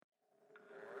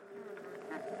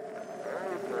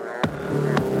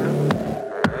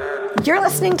You're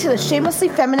listening to the Shamelessly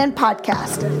Feminine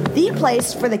podcast, the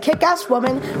place for the kick-ass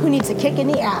woman who needs a kick in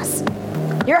the ass.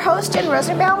 Your host, Jen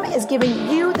Rosenbaum, is giving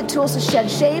you the tools to shed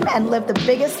shame and live the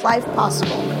biggest life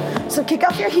possible. So kick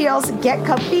off your heels, get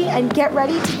comfy, and get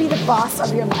ready to be the boss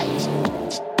of your life.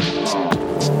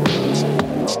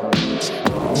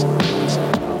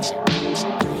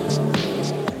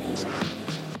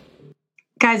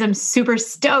 Guys, I'm super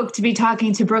stoked to be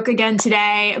talking to Brooke again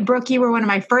today. Brooke, you were one of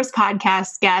my first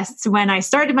podcast guests when I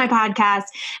started my podcast,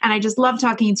 and I just love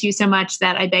talking to you so much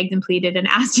that I begged and pleaded and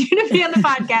asked you to be on the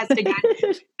podcast again.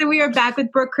 So we are back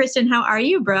with Brooke Christian. How are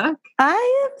you, Brooke?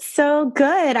 I am so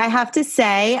good. I have to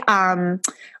say,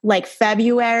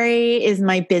 February is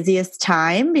my busiest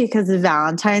time because of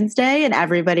Valentine's Day and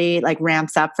everybody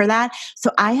ramps up for that. So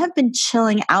I have been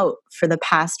chilling out for the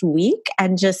past week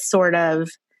and just sort of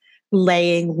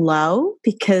laying low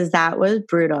because that was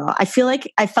brutal. I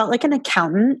felt like an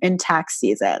accountant in tax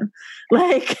season.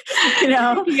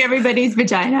 Everybody's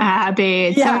vagina happy.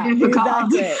 It's so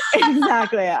difficult.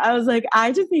 Exactly. I was like,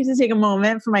 I just need to take a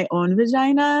moment for my own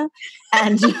vagina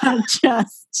and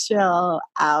just chill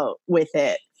out with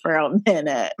it for a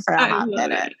hot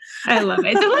minute. I love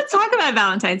it. So let's talk about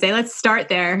Valentine's Day. Let's start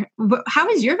there. How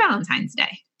was your Valentine's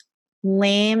Day?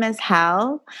 Lame as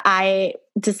hell. I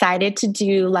decided to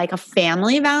do a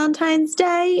family Valentine's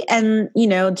Day and,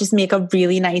 just make a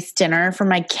really nice dinner for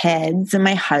my kids and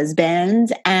my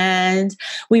husband. And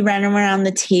we ran around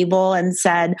the table and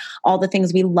said all the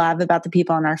things we love about the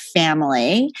people in our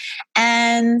family.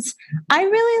 And I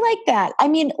really like that. I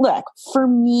mean, look, for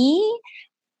me,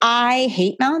 I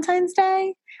hate Valentine's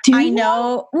Day. I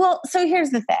know. Well, so here's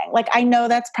the thing. I know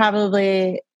that's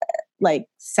probably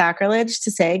sacrilege to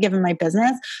say given my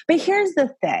business. But here's the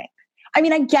thing. I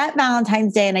mean, I get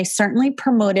Valentine's Day and I certainly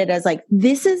promote it as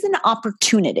this is an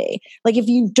opportunity. If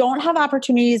you don't have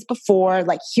opportunities before,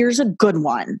 here's a good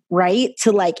one, right?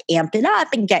 To amp it up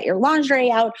and get your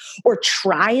lingerie out or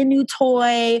try a new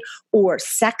toy or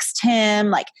sext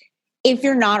him. If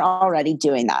you're not already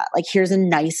doing that, here's a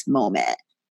nice moment.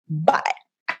 But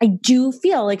I do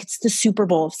feel like it's the Super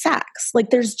Bowl of sex.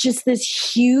 There's just this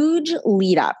huge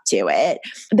lead up to it.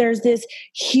 There's this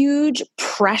huge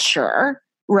pressure,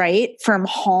 right, from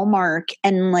Hallmark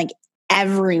and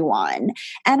everyone.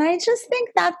 And I just think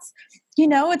that's,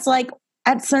 it's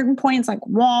at certain points,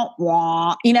 wah,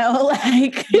 wah,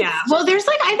 Yeah. Well, there's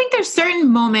I think there's certain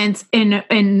moments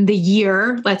in the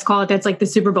year, let's call it, that's the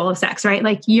Super Bowl of sex,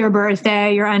 right? Your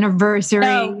birthday, your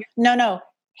anniversary. No.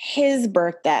 His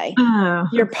birthday,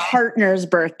 your partner's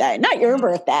birthday, not your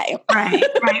birthday. Right.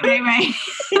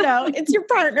 It's your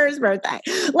partner's birthday.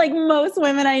 Most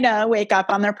women I know wake up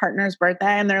on their partner's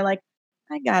birthday and they're like,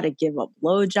 I got to give a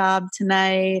blowjob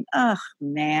tonight. Oh,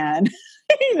 man.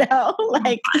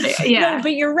 Yeah. No,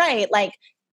 but you're right.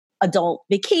 Adult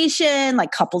vacation,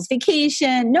 couples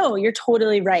vacation. No, you're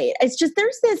totally right. It's just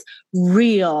there's this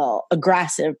real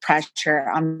aggressive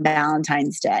pressure on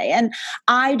Valentine's Day. And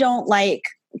I don't like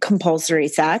compulsory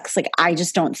sex. I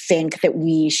just don't think that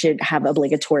we should have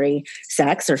obligatory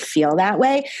sex or feel that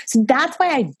way. So that's why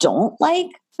I don't like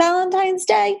Valentine's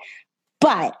Day.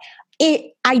 But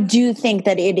I do think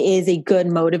that it is a good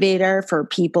motivator for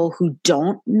people who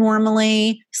don't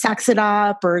normally sex it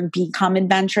up or become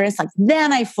adventurous.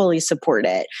 Then I fully support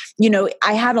it.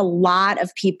 I had a lot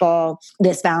of people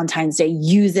this Valentine's Day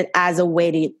use it as a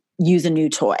way to use a new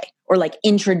toy or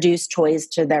introduce toys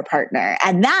to their partner.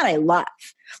 And that I love.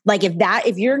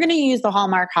 If you're going to use the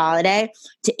Hallmark holiday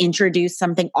to introduce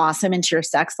something awesome into your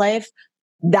sex life,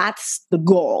 that's the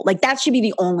goal. That should be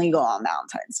the only goal on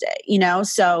Valentine's Day,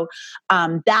 So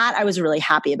that I was really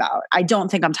happy about. I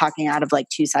don't think I'm talking out of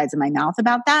two sides of my mouth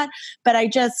about that, but I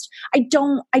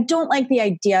don't like the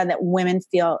idea that women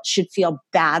should feel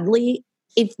badly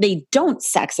if they don't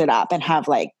sex it up and have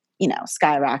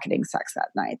skyrocketing sex that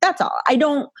night. That's all. I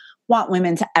don't want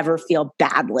women to ever feel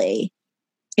badly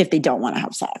if they don't want to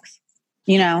have sex.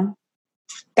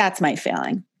 That's my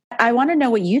feeling. I want to know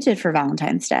what you did for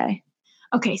Valentine's Day.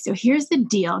 Okay, so here's the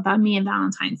deal about me and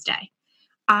Valentine's Day.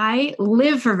 I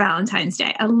live for Valentine's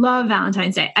Day. I love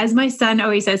Valentine's Day. As my son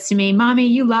always says to me, Mommy,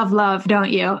 you love love,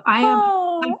 don't you?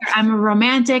 I'm a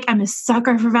romantic. I'm a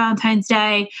sucker for Valentine's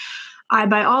Day. I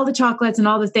buy all the chocolates and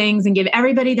all the things and give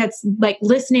everybody that's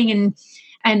listening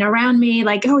and around me,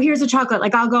 oh, here's a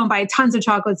chocolate. I'll go and buy tons of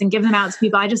chocolates and give them out to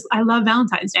people. I love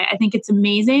Valentine's Day. I think it's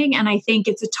amazing. And I think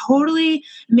it's a totally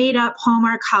made up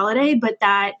Hallmark holiday, but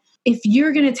that if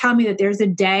you're going to tell me that there's a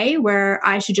day where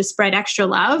I should just spread extra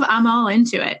love, I'm all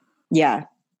into it. Yeah.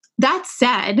 That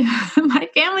said, my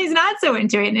family's not so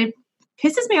into it. And it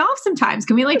pisses me off sometimes.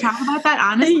 Can we like talk about that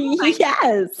honestly? Like,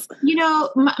 yes. You know,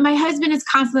 my husband is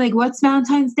constantly like, what's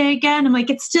Valentine's Day again? I'm like,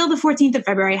 it's still the 14th of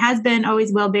February. Has been,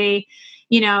 always will be.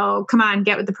 You know, come on,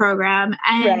 get with the program.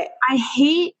 And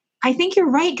I think you're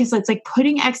right, because it's like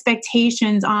putting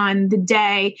expectations on the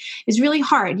day is really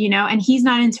hard, you know, and he's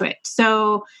not into it.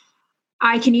 So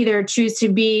I can either choose to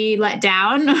be let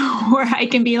down or I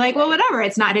can be like, well, whatever,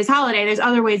 it's not his holiday. There's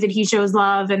other ways that he shows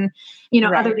love and, you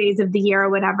know, other days of the year or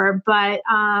whatever. But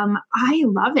I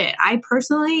love it. I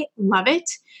personally love it.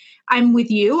 I'm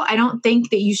with you. I don't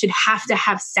think that you should have to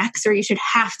have sex or you should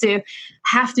have to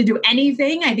do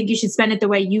anything. I think you should spend it the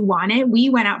way you want it. We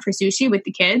went out for sushi with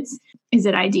the kids. Is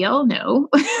it ideal? No.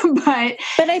 but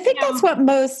I think that's what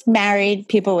most married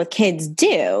people with kids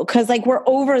do. Cause like we're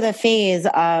over the phase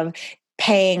of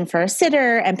paying for a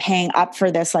sitter and paying up for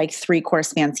this like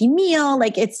 3-course fancy meal.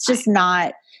 Like it's just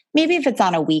not, maybe if it's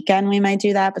on a weekend, we might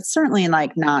do that, but certainly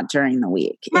like not during the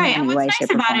week. Right. And what's nice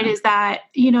about it is that,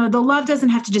 you know, the love doesn't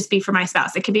have to just be for my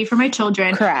spouse. It could be for my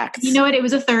children. Correct. You know what? It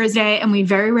was a Thursday and we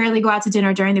very rarely go out to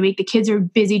dinner during the week. The kids are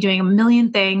busy doing a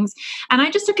million things. And I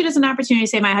just took it as an opportunity to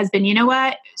say to my husband, you know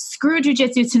what? Screw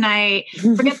jujitsu tonight.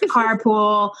 Forget the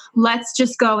carpool. Let's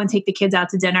just go and take the kids out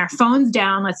to dinner. Phones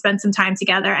down. Let's spend some time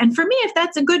together. And for me, if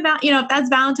that's a good, if that's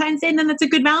Valentine's Day, then that's a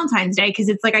good Valentine's Day. Cause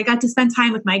it's like, I got to spend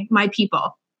time with my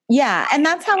people. Yeah. And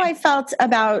that's how I felt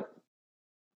about,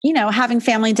 you know, having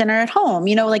family dinner at home.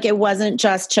 You know, like it wasn't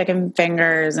just chicken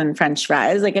fingers and French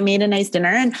fries. Like I made a nice dinner.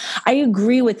 And I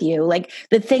agree with you. Like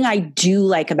the thing I do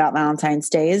like about Valentine's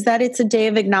Day is that it's a day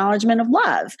of acknowledgement of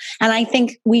love. And I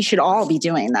think we should all be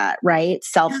doing that, right?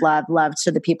 Self-love, love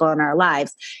to the people in our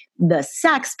lives. The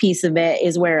sex piece of it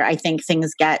is where I think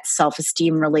things get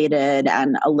self-esteem related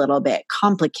and a little bit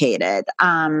complicated.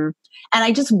 And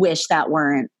I just wish that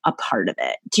weren't a part of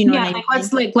it. Do you know what I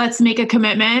mean? Let's make a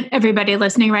commitment. Everybody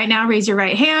listening right now, raise your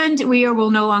right hand. We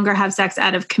will no longer have sex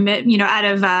out of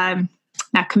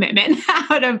not commitment,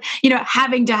 out of,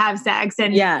 having to have sex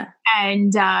and,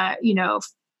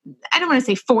 I don't want to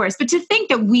say force, but to think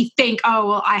that we think, oh,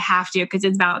 well, I have to because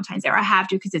it's Valentine's Day, or I have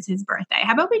to because it's his birthday.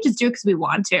 How about we just do it because we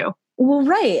want to? Well,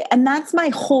 right. And that's my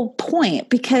whole point,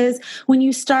 because when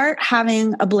you start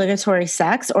having obligatory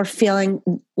sex or feeling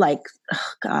like,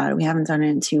 oh God, we haven't done it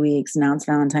in 2 weeks. Now it's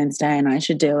Valentine's Day and I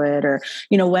should do it, or,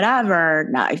 whatever.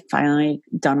 Now I finally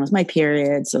done with my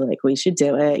period. So like we should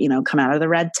do it, come out of the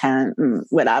red tent and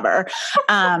whatever.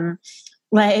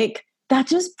 That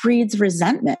just breeds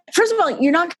resentment. First of all,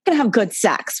 you're not going to have good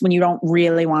sex when you don't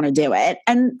really want to do it.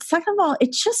 And second of all,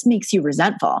 it just makes you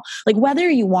resentful. Like whether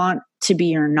you want to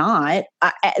be or not,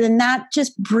 and that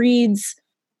just breeds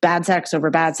bad sex over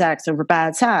bad sex over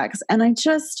bad sex. And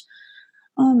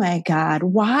oh my God,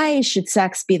 why should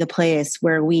sex be the place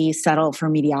where we settle for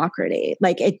mediocrity?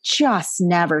 Like it just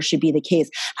never should be the case.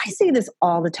 I say this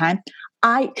all the time.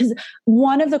 Because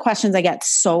one of the questions I get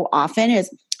so often is,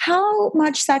 how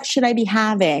much sex should I be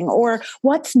having? Or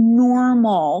what's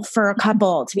normal for a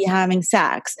couple to be having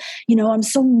sex? I'm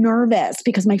so nervous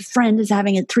because my friend is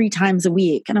having it 3 times a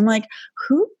week. And I'm like,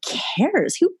 who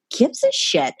cares? Who gives a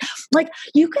shit? Like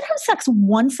you could have sex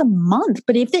once a month,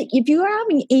 but if you are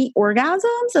having 8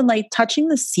 orgasms and like touching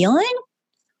the ceiling,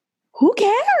 who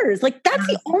cares? Like that's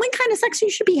the only kind of sex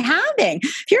you should be having.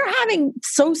 If you're having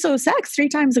so sex 3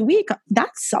 times a week,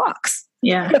 that sucks.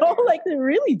 Yeah. Like it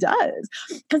really does.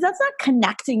 Because that's not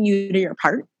connecting you to your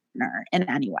partner in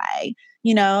any way.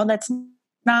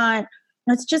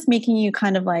 That's just making you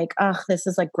kind of like, oh, this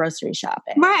is like grocery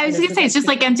shopping. Right. I was going to say, it's just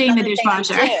like emptying the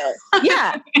dishwasher.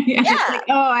 Yeah. Yeah. Like,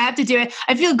 oh, I have to do it.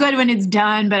 I feel good when it's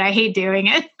done, but I hate doing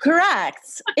it.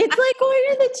 Correct. It's like going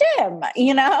to the gym,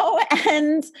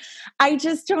 and I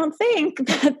just don't think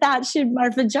that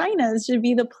our vaginas should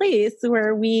be the place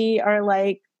where we are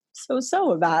like,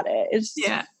 so about it. It's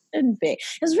shouldn't be. It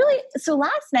was really, so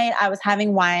last night I was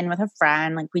having wine with a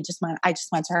friend. Like I just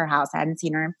went to her house. I hadn't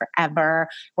seen her in forever.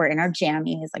 We're in our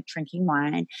jammies, like drinking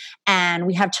wine, and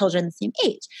we have children the same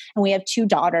age, and we have 2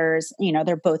 daughters,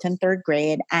 they're both in 3rd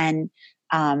grade. And,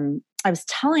 I was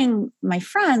telling my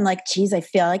friend, like, geez, I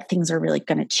feel like things are really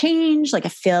going to change. Like, I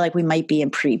feel like we might be in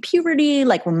pre-puberty.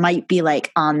 Like we might be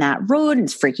like on that road, and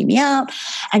it's freaking me out.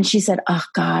 And she said, oh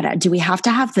God, do we have to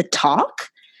have the talk?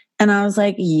 And I was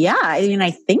like, yeah,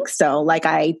 I think so. Like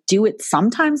I do it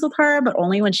sometimes with her, but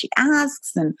only when she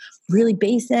asks, and really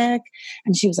basic.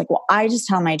 And she was like, well, I just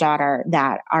tell my daughter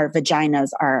that our vaginas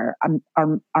are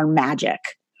magic.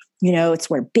 It's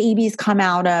where babies come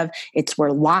out of. It's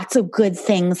where lots of good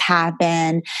things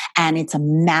happen. And it's a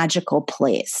magical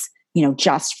place,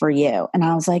 just for you. And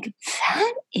I was like,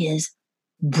 that is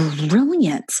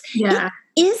brilliant. Yeah.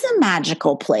 It is a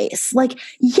magical place. Like,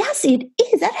 yes, it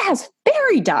is. It has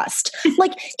fairy dust.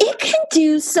 Like, it can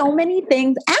do so many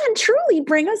things and truly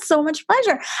bring us so much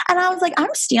pleasure. And I was like,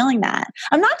 I'm stealing that.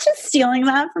 I'm not just stealing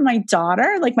that from my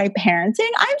daughter, like my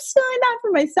parenting. I'm stealing that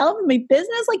for myself and my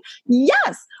business. Like,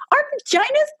 yes, our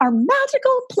vaginas are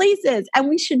magical places and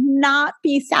we should not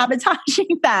be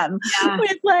sabotaging them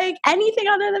with like anything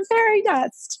other than fairy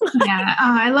dust. Yeah.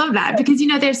 Oh, I love that because,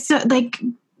 there's so like,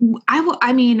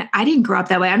 I mean, I didn't grow up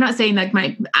that way. I'm not saying like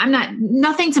I'm not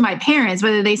nothing to my parents,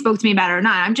 whether they spoke to me about it or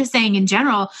not. I'm just saying in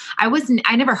general,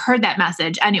 I never heard that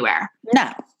message anywhere.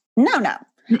 No. In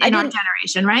our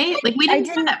generation, right? Like we didn't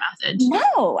hear that message.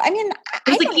 No. I mean,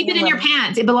 it's like keep it in your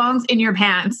pants. It belongs in your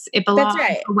pants. It belongs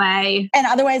away. And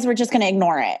otherwise we're just going to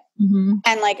ignore it. Mm-hmm.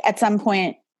 And like at some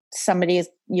point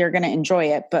you're going to enjoy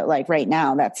it. But like right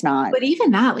now that's not. But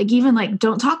even that, like,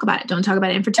 don't talk about it. Don't talk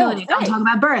about infertility. Don't talk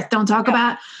about birth. Don't talk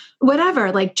about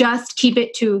whatever. Like just keep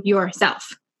it to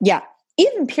yourself. Yeah.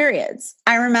 Even periods.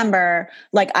 I remember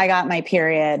like I got my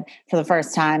period for the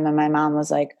first time and my mom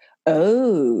was like,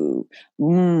 oh,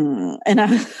 and I,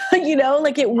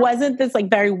 like it wasn't this like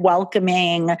very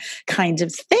welcoming kind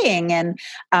of thing. And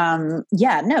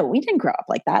no, we didn't grow up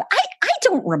like that. I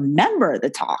don't remember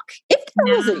the talk. If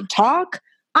there was a talk,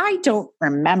 I don't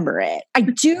remember it. I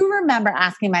do remember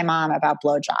asking my mom about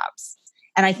blowjobs.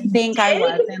 And I think I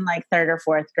was in like 3rd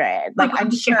or 4th grade. Like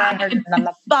I'm sure I heard it on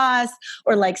the bus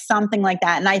or like something like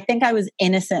that. And I think I was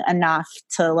innocent enough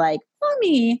to like,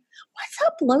 Mommy, what's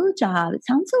a blowjob? It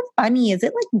sounds so funny. Is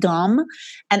it like gum?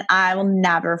 And I will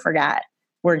never forget,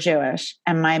 we're Jewish.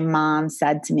 And my mom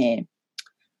said to me,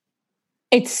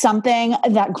 it's something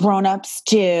that grownups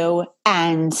do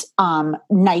and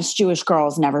nice Jewish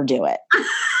girls never do it.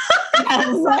 I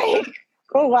was like,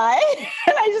 what?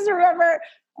 And I just remember,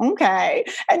 okay.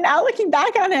 And now looking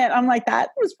back on it, I'm like,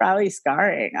 that was probably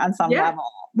scarring on some level.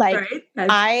 Like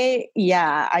I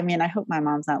mean, I hope my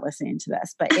mom's not listening to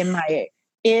this, but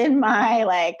in my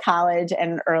like college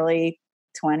and early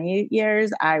 20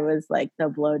 years, I was like the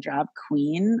blowjob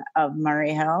queen of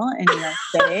Murray Hill in New York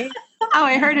City. Oh,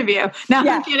 I heard of you. No,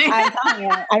 I'm kidding. I'm telling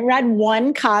you, I read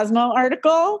one Cosmo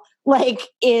article like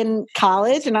in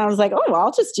college and I was like, oh, well,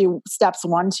 I'll just do steps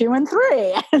 1, 2, and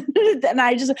 3. and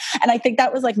I think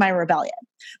that was like my rebellion.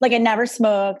 Like I never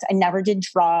smoked. I never did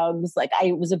drugs. Like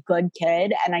I was a good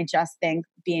kid. And I just think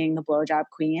being the blowjob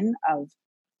queen of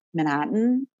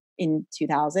Manhattan in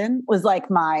 2000 was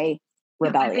like my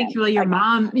rebellion. I think your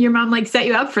mom like set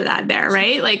you up for that there,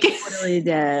 right? Like totally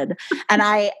did. And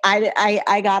I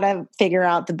gotta figure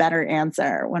out the better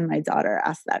answer when my daughter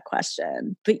asks that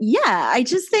question. But yeah, I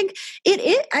just think that's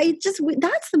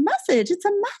the message. It's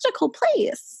a magical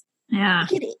place. Yeah,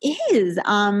 it is.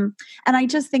 And I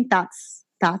just think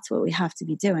that's what we have to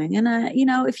be doing. And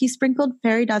if you sprinkled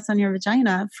fairy dust on your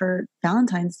vagina for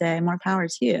Valentine's Day, more power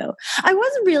to you. I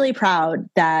was really proud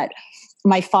that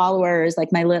my followers, like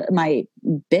my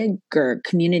bigger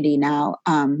community now,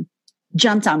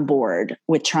 jumped on board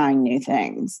with trying new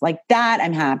things. Like that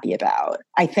I'm happy about.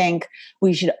 I think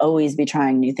we should always be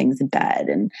trying new things in bed.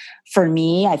 And for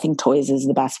me, I think toys is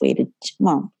the best way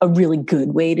a really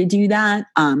good way to do that,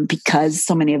 because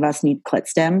so many of us need clit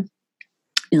stim.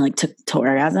 Like to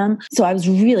orgasm. So I was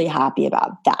really happy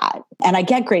about that. And I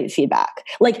get great feedback.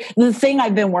 Like the thing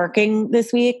I've been working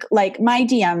this week, like my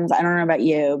DMs, I don't know about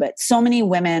you, but so many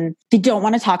women, they don't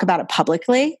want to talk about it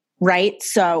publicly, right?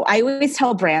 So I always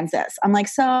tell brands this. I'm like,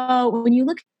 so when you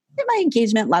look at my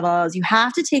engagement levels, you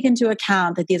have to take into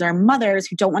account that these are mothers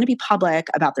who don't want to be public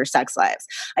about their sex lives.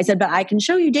 I said, but I can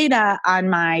show you data on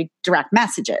my direct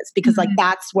messages because like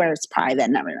that's where it's private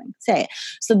and everything. Say.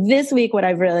 So this week, what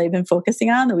I've really been focusing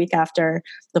on the week after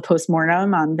the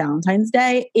postmortem on Valentine's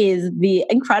Day is the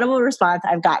incredible response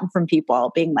I've gotten from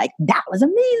people being like, that was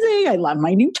amazing. I love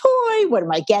my new toy. What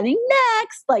am I getting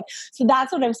next? Like, so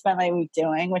that's what I've spent my week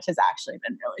doing, which has actually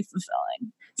been really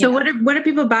fulfilling. So what are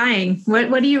people buying? What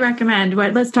do you recommend?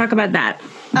 Let's talk about that.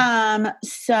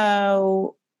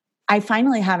 So I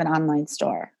finally have an online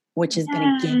store, which has been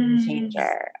a game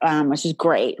changer, which is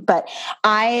great. But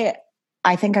I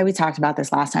think we talked about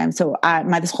this last time. So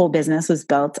this whole business was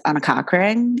built on a cock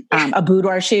ring, a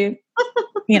boudoir shoot,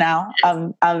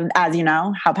 of as you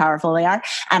know, how powerful they are,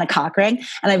 and a cock ring.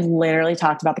 And I've literally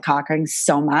talked about the cock ring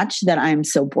so much that I'm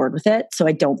so bored with it. So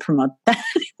I don't promote that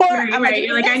anymore. Right.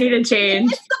 You're like, I need to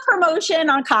change. It's the promotion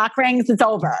on cock rings. It's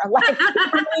over. Like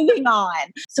we're moving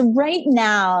on. So right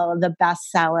now, the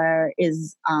best seller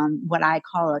is what I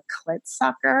call a clit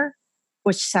sucker,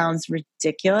 which sounds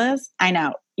ridiculous. I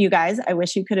know. You guys, I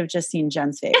wish you could have just seen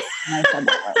Jen's face when I said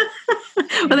that word.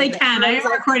 Well, they can. I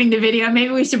am recording the video.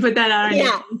 Maybe we should put that on.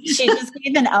 Yeah, she just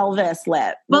gave an Elvis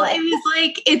lip. Well,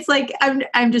 it's like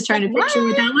I'm just trying to picture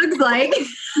what that looks like.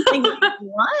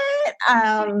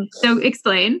 What? So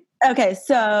explain. Okay,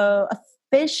 so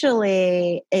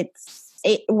officially,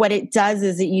 what it does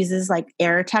is it uses like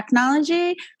air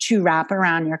technology to wrap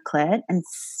around your clit and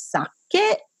suck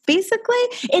it. Basically,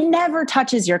 it never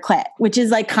touches your clit, which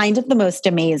is like kind of the most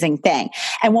amazing thing.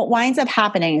 And what winds up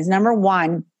happening is, number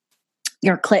one,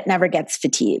 your clit never gets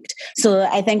fatigued. So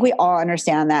I think we all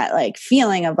understand that like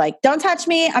feeling of like, don't touch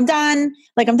me, I'm done.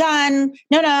 Like, I'm done.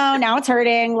 No, now it's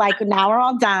hurting. Like, now we're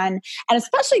all done. And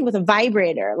especially with a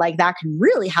vibrator, like that can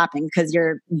really happen because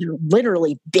you're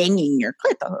literally banging your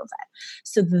clit the whole time.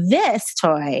 So this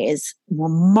toy is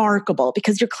remarkable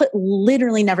because your clit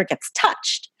literally never gets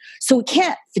touched. So it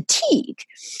can't fatigue.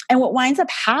 And what winds up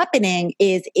happening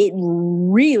is it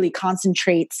really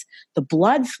concentrates the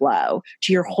blood flow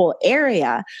to your whole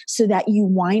area so that you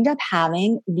wind up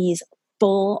having these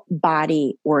full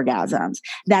body orgasms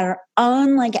that are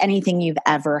unlike anything you've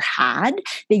ever had.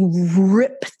 They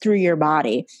rip through your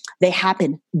body. They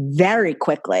happen very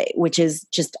quickly, which is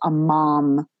just a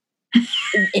mom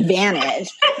advantage.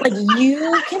 Like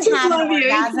you can have an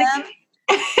orgasm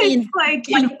in like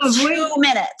 2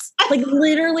 minutes, like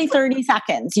literally 30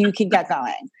 seconds, you could get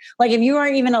going. Like if you are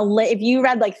even if you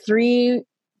read like 3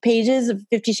 pages of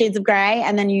 50 Shades of Grey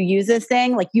and then you use this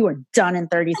thing, like you are done in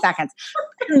 30 seconds.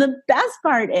 And the best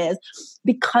part is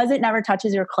because it never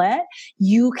touches your clit,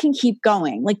 you can keep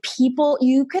going. Like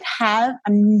you could have,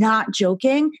 I'm not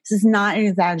joking, this is not an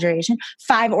exaggeration,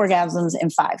 5 orgasms in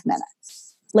 5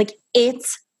 minutes. Like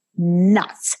it's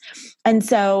nuts. And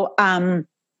so,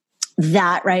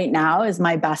 that right now is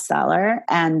my bestseller.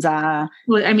 And well,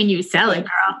 I mean, you sell it,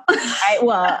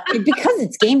 girl. Because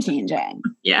it's game changing.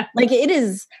 Yeah. Like it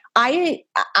is, I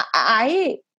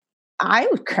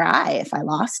would cry if I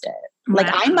lost it. Like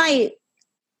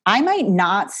I might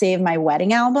not save my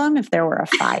wedding album if there were a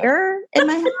fire in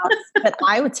my house, but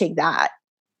I would take that.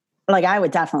 Like I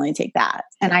would definitely take that.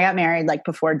 And I got married like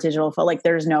before digital. Like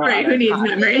there's no right. Who needs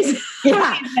memories?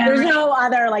 Yeah, there's no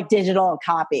other like digital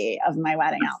copy of my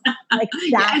wedding album. Like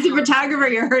as a photographer,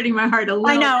 you're hurting my heart a little.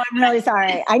 I know. I'm really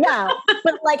sorry. I know,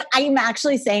 but like I'm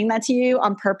actually saying that to you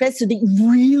on purpose so that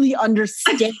you really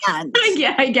understand.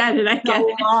 Yeah, I get it.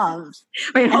 Love.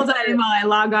 Wait, hold on while I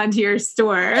log on to your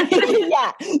store.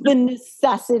 Yeah, the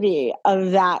necessity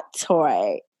of that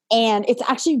toy. And it's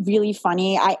actually really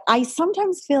funny. I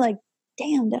sometimes feel like,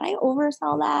 damn, did I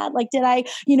oversell that? Like, did I,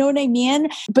 you know what I mean?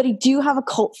 But I do have a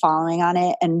cult following on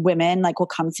it. And women like will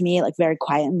come to me like very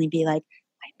quietly be like,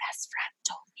 my best friend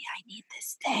told me I need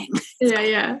this thing.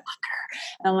 Yeah.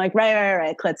 And I'm like,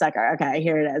 right. Clit sucker. Okay,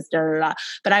 here it is. Da, da, da.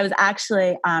 But I was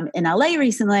actually in LA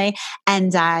recently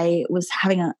and I was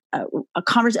having a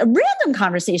random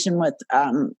conversation with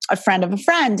a friend of a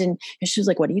friend. And she was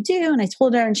like, what do you do? And I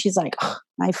told her and she's like, oh,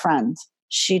 my friend,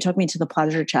 she took me to the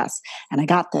pleasure chest and I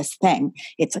got this thing.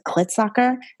 It's a clit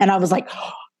sucker. And I was like,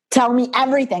 oh, tell me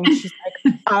everything. And she's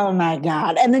like, oh my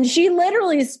God. And then she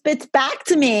literally spits back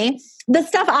to me the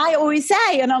stuff I always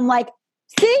say. And I'm like,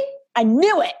 see, I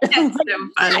knew it. That's so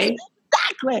funny.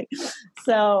 Exactly.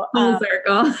 So full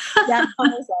circle. Yeah, full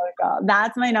circle.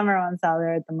 That's my number one seller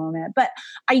at the moment. But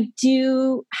I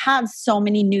do have so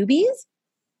many newbies,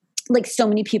 like so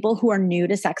many people who are new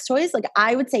to sex toys. Like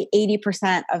I would say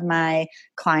 80% of my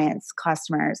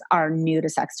customers are new to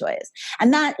sex toys.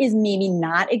 And that is maybe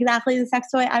not exactly the sex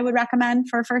toy I would recommend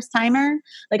for a first timer.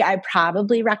 Like I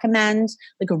probably recommend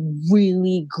like a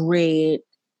really great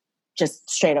just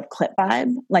straight up clit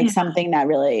vibe, like something that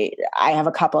really, I have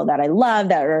a couple that I love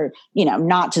that are, you know,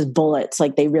 not just bullets,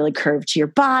 like they really curve to your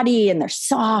body and they're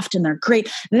soft and they're great.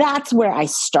 That's where I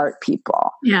start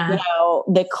people. Yeah. You know,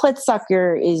 the clit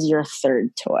sucker is your third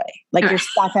toy, like your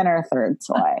second or third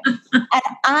toy. And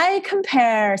I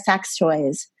compare sex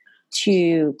toys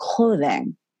to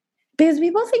clothing because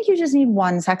people think you just need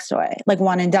one sex toy, like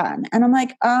one and done. And I'm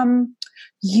like,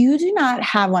 you do not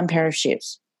have one pair of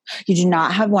shoes. You do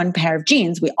not have one pair of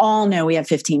jeans. We all know we have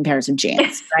 15 pairs of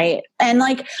jeans, right? And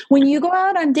like when you go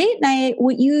out on date night,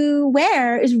 what you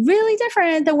wear is really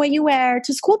different than what you wear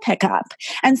to school pickup.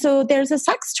 And so there's a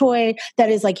sex toy that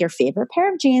is like your favorite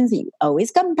pair of jeans that you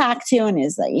always come back to and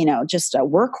is, you know, just a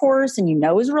workhorse and you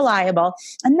know is reliable.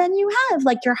 And then you have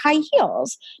like your high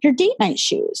heels, your date night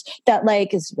shoes that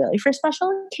like is really for special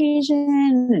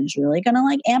occasion and is really going to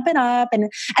like amp it up.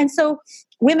 And so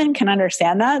women can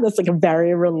understand that. That's like a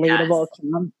very relatable,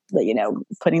 you know,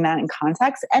 putting that in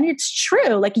context. And it's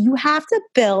true. Like you have to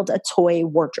build a toy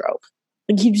wardrobe.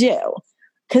 Like you do.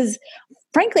 Because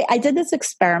frankly, I did this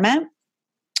experiment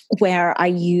where I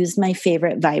used my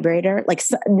favorite vibrator, like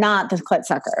not the clit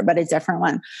sucker, but a different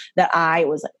one that I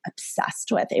was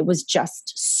obsessed with. It was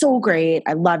just so great.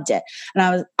 I loved it.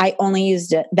 And I only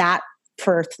used that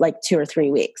for like 2 or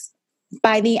 3 weeks.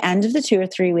 By the end of the 2 or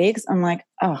 3 weeks, I'm like,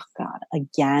 oh God,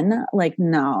 again? Like,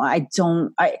 no,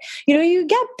 you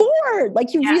get bored.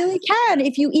 Like you really can.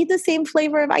 If you eat the same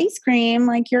flavor of ice cream,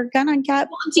 like you're going to get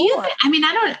bored.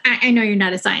 I know you're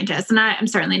not a scientist, and I'm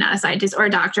certainly not a scientist or a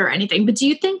doctor or anything, but do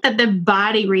you think that the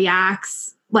body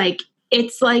reacts like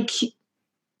it's like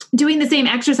doing the same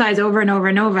exercise over and over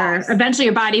and over? Yes. Eventually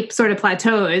your body sort of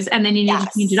plateaus and then you need to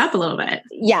change it up a little bit.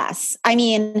 Yes. I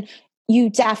mean, you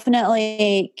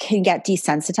definitely can get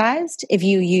desensitized if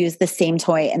you use the same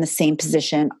toy in the same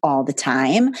position all the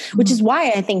time, which is why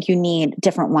I think you need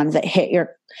different ones that hit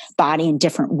your body in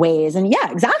different ways. And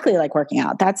yeah, exactly like working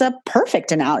out. That's a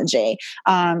perfect analogy.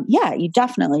 Yeah, you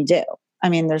definitely do. I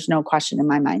mean, there's no question in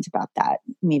my mind about that.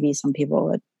 Maybe some people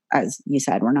would, as you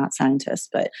said, we're not scientists,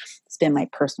 but it's been my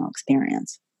personal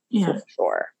experience for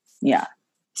sure. Yeah.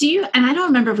 And I don't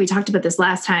remember if we talked about this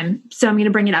last time, so I'm going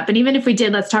to bring it up. And even if we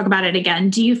did, let's talk about it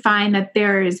again. Do you find that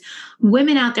there's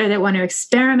women out there that want to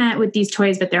experiment with these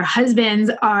toys, but their husbands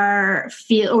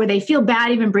they feel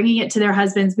bad even bringing it to their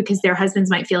husbands because their husbands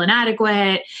might feel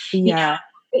inadequate? Yeah.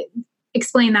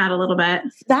 Explain that a little bit.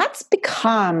 That's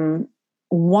become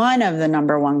one of the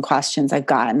number one questions I've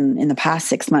gotten in the past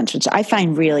 6 months, which I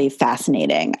find really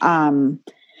fascinating.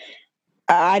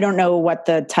 I don't know what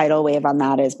the tidal wave on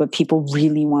that is, but people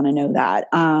really want to know that.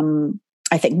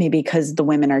 I think maybe because the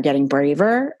women are getting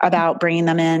braver about bringing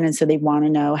them in. And so they want to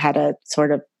know how to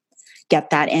sort of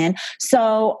get that in.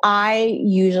 So I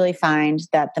usually find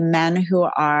that the men who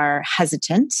are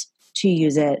hesitant to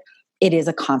use it is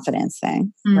a confidence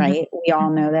thing, right? We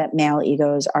all know that male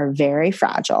egos are very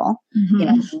fragile,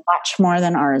 much more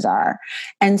than ours are.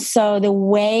 And so the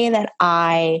way that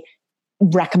I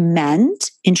recommend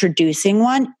introducing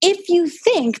one, if you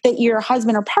think that your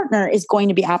husband or partner is going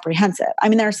to be apprehensive. I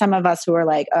mean, there are some of us who are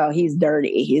like, oh, he's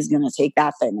dirty. He's going to take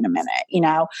that thing in a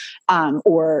minute,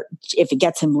 or if it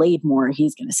gets him laid more,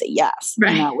 he's going to say yes,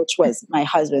 right. Which was my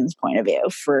husband's point of view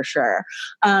for sure.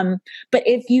 But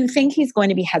if you think he's going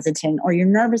to be hesitant or you're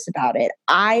nervous about it,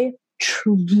 I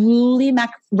truly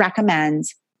recommend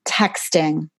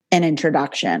texting an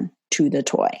introduction to the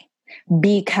toy.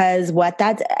 Because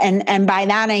and by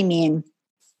that I mean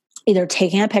either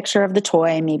taking a picture of the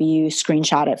toy, maybe you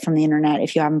screenshot it from the internet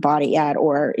if you haven't bought it yet,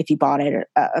 or if you bought it,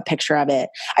 a picture of it.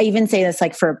 I even say this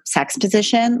like for sex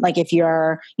position, like if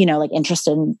you're, like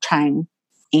interested in trying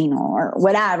anal or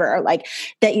whatever, like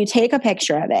that you take a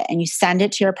picture of it and you send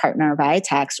it to your partner via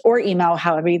text or email,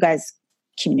 however you guys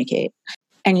communicate.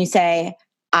 And you say,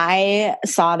 I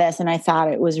saw this and I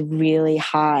thought it was really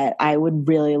hot. I would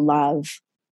really love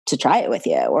to try it with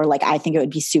you. Or like, I think it would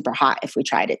be super hot if we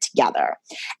tried it together.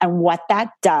 And what that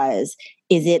does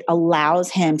is it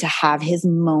allows him to have his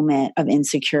moment of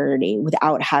insecurity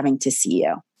without having to see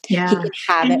you. Yeah. He can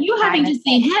have and you having to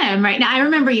see him right now. I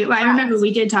remember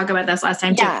we did talk about this last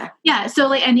time too. Yeah. So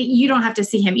like, and you don't have to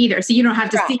see him either. So you don't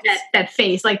have to see that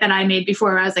face like that I made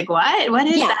before where I was like, what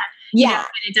is that? Yeah. And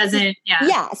it doesn't. Yeah.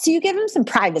 Yeah. So you give him some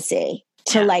privacy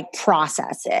to like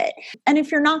process it. And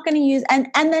if you're not going to use, and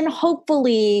then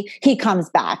hopefully he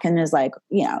comes back and is like,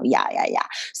 yeah.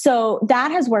 So that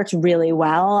has worked really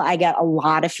well. I get a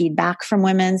lot of feedback from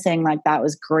women saying like, that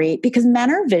was great, because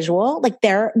men are visual, like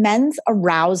men's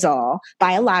arousal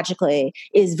biologically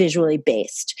is visually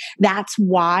based. That's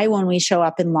why when we show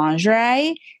up in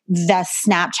lingerie, the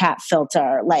Snapchat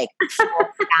filter, like,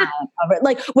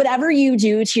 like whatever you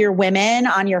do to your women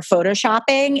on your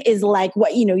photoshopping is like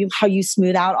what, how you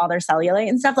smooth out all their cellulite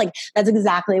and stuff. Like that's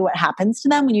exactly what happens to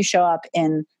them when you show up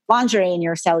in lingerie and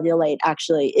your cellulite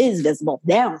actually is visible.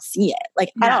 They don't see it.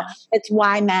 Like, I don't, it's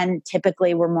why men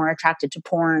typically were more attracted to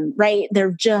porn, right?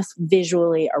 They're just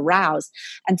visually aroused.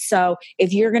 And so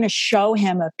if you're going to show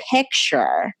him a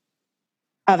picture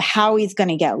of how he's going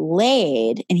to get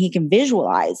laid and he can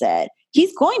visualize it,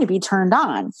 he's going to be turned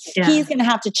on. Yeah. He's going to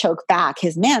have to choke back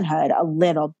his manhood a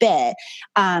little bit.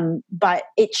 But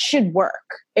it should work.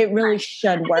 It really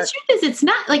should work. The truth is,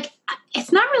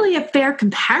 it's not really a fair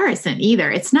comparison either.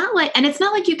 It's not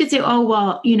like you could say, oh,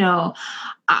 well,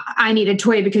 I need a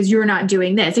toy because you're not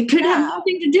doing this. It could have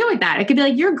nothing to do with that. It could be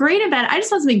like, you're great at that. I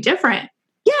just want something different.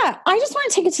 Yeah. I just want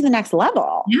to take it to the next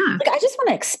level. Yeah. Like, I just want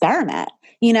to experiment.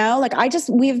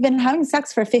 We've been having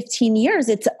sex for 15 years.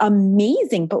 It's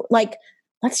amazing, but like,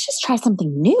 let's just try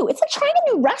something new. It's like trying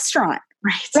a new restaurant.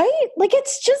 Right? Like,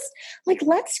 it's just like,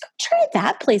 let's go try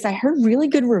that place. I heard really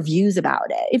good reviews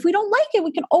about it. If we don't like it,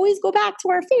 we can always go back to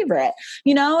our favorite,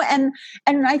 and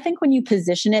I think when you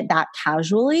position it that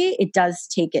casually, it does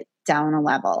take it down a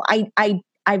level.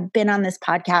 I've been on this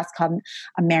podcast called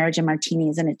A Marriage and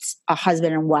Martinis, and it's a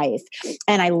husband and wife.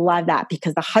 And I love that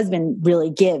because the husband really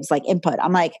gives like input.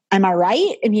 I'm like, am I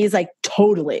right? And he's like,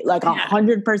 totally, like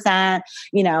 100%,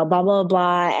 blah, blah,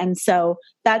 blah. And so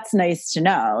that's nice to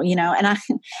know, and I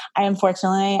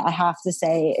unfortunately, I have to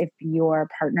say, if your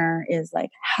partner is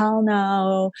like, hell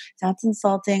no, that's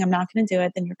insulting, I'm not going to do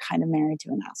it, then you're kind of married to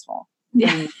an asshole.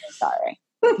 Yeah. I'm sorry.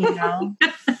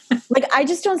 Like, I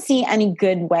just don't see any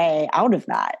good way out of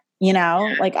that,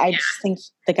 like, I just think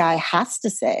the guy has to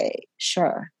say,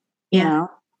 sure, Yeah.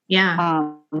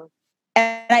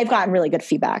 And I've gotten really good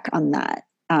feedback on that.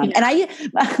 And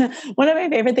one of my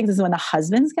favorite things is when the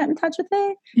husbands get in touch with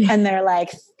me and they're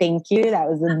like, thank you, that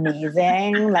was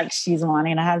amazing. Like, she's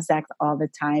wanting to have sex all the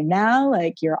time now.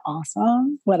 Like, you're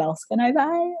awesome. What else can I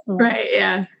buy? Right.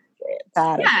 Yeah.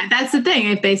 That's the thing.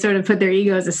 If they sort of put their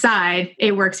egos aside,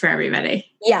 it works for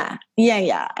everybody. Yeah.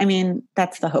 I mean,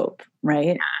 that's the hope,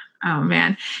 right? Yeah. Oh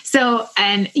man. So,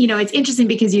 and it's interesting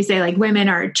because you say like women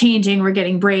are changing, we're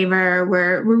getting braver,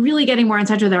 we're really getting more in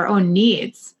touch with our own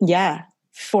needs. Yeah,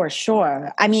 for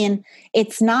sure. I mean,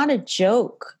 it's not a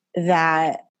joke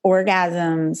that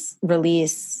orgasms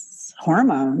release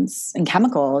hormones and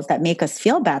chemicals that make us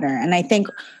feel better. And I think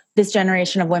this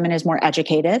generation of women is more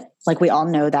educated. Like, we all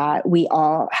know that. We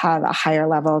all have a higher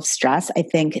level of stress. I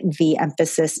think the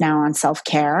emphasis now on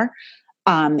self-care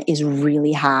is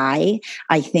really high.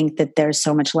 I think that there's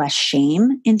so much less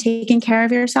shame in taking care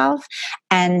of yourself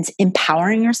and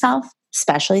empowering yourself,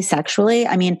 especially sexually.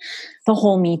 I mean, the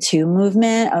whole Me Too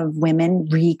movement of women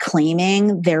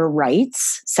reclaiming their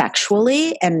rights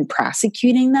sexually and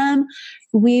prosecuting them.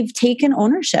 We've taken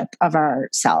ownership of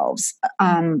ourselves.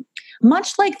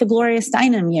 Much like the Gloria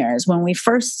Steinem years when we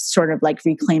first sort of like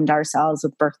reclaimed ourselves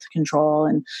with birth control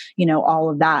and, all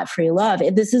of that, free love.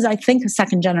 This is, I think, a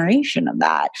second generation of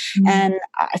that. Mm-hmm. And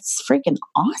it's freaking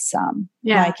awesome.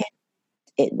 Yeah. Like,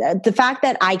 the fact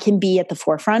that I can be at the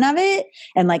forefront of it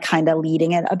and like kind of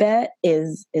leading it a bit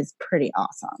is pretty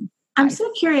awesome. I'm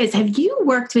so curious. Have you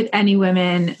worked with any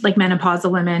women, like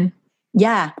menopausal women?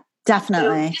 Yeah.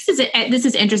 Definitely. So this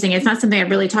is interesting. It's not something I've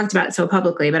really talked about so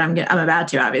publicly, but I'm about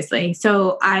to, obviously.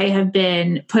 So I have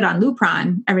been put on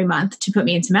Lupron every month to put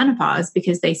me into menopause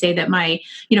because they say that my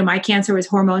cancer was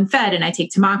hormone fed, and I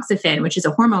take tamoxifen, which is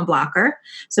a hormone blocker.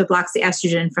 So it blocks the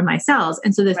estrogen from my cells.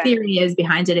 And so the theory is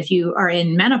behind it, if you are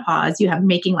in menopause, you have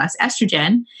making less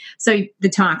estrogen. So the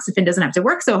tamoxifen doesn't have to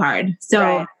work so hard.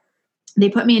 So they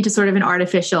put me into sort of an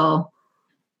artificial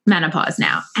menopause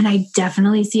now. And I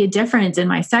definitely see a difference in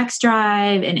my sex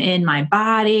drive and in my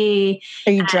body.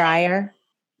 Are you drier?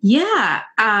 Yeah.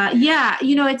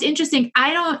 It's interesting.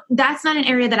 That's not an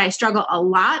area that I struggle a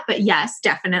lot, but yes,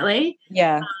 definitely.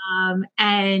 Yeah.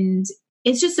 And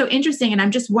it's just so interesting. And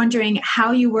I'm just wondering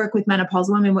how you work with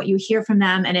menopausal women, what you hear from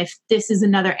them, and if this is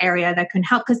another area that can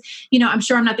help. Because, I'm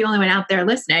sure I'm not the only one out there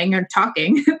listening or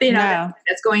talking,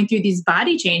 that's going through these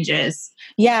body changes.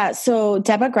 Yeah. So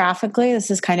demographically, this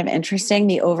is kind of interesting.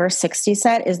 The over 60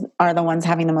 set are the ones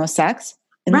having the most sex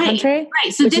in the country,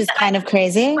 right? So which is kind of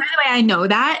crazy. By the way, I know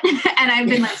that, and I've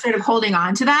been like sort of holding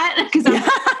on to that because I'm like,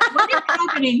 what is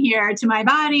happening here to my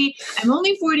body? I'm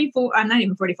only 44. I'm not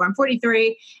even 44. I'm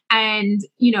 43, and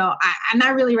I'm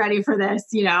not really ready for this.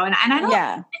 And I don't.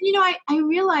 Yeah. And I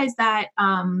realize that.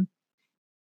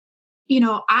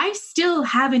 I still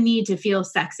have a need to feel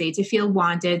sexy, to feel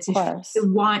wanted, to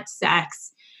want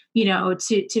sex,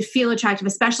 to feel attractive,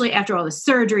 especially after all the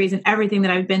surgeries and everything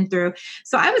that I've been through.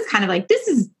 So I was kind of like, this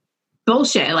is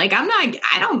bullshit. Like, I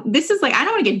don't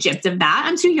want to get gypped of that.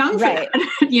 I'm too young for that,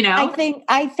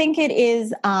 I think it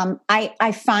is,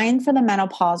 I find for the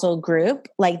menopausal group,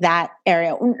 like that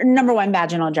area, number one,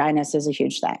 vaginal dryness is a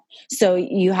huge thing. So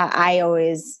I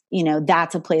always,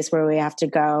 that's a place where we have to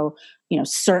go,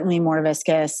 certainly more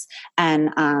viscous and,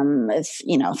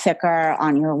 thicker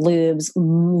on your lubes,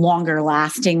 longer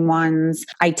lasting ones.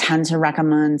 I tend to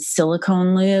recommend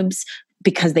silicone lubes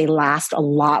because they last a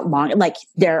lot longer. Like,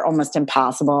 they're almost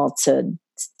impossible to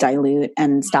dilute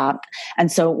and stop.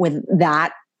 And so with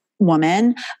that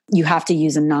woman, you have to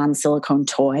use a non-silicone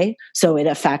toy. So it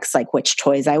affects like which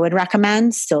toys I would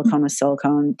recommend. Silicone with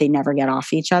silicone, they never get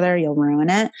off each other. You'll ruin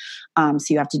it. So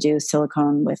you have to do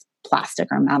silicone with plastic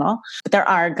or metal. But there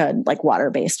are good like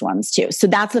water-based ones too. So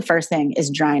that's the first thing,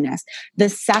 is dryness. The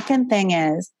second thing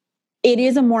is, it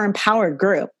is a more empowered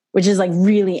group, which is like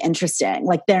really interesting.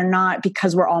 Like, they're not,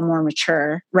 because we're all more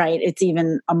mature, right? It's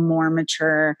even a more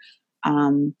mature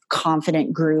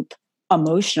confident group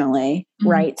emotionally,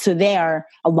 right? So they are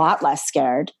a lot less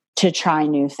scared to try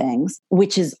new things,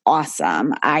 which is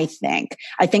awesome, I think.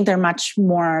 I think they're much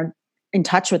more in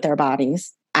touch with their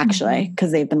bodies, actually,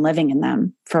 because they've been living in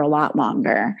them for a lot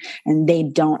longer and they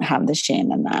don't have the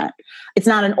shame in that. It's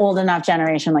not an old enough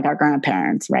generation like our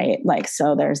grandparents, right? Like,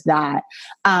 so there's that.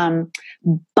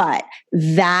 But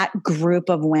that group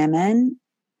of women,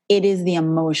 it is the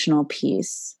emotional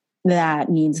piece that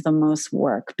needs the most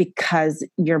work because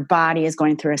your body is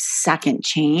going through a second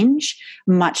change,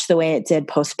 much the way it did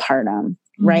postpartum,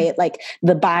 right? Like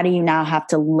the body you now have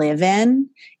to live in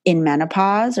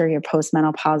menopause or your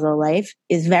postmenopausal life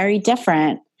is very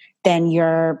different than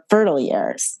your fertile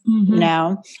years, you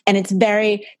know? And it's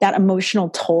very, that emotional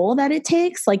toll that it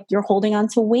takes, like you're holding on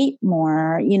to weight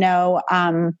more, you know?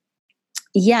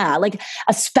 Like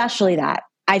especially that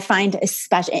I find,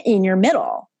 especially in your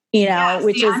middle, you know,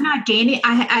 which is, I'm not gaining.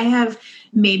 I have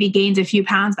maybe gained a few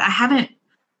pounds, but I haven't,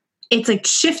 it's like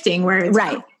shifting where it's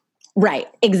Right.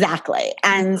 Exactly.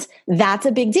 And that's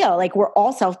a big deal. Like we're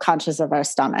all self-conscious of our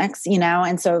stomachs, you know?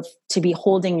 And so to be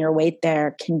holding your weight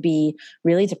there can be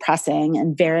really depressing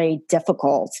and very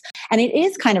difficult. And it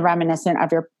is kind of reminiscent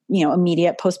of your, you know,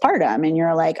 immediate postpartum. And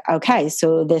you're like, okay,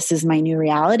 so this is my new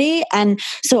reality. And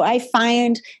so I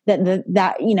find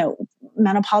that, you know,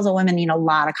 menopausal women need a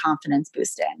lot of confidence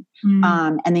boosting.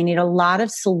 And they need a lot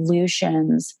of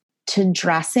solutions to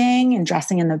dressing in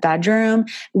the bedroom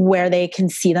where they can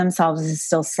see themselves as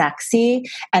still sexy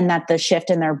and that the shift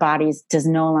in their bodies does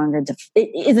no longer,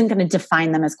 it isn't going to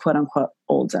define them as quote unquote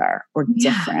older or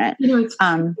different. You know, it's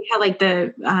like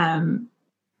the,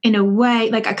 in a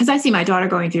way, like, cause I see my daughter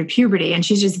going through puberty and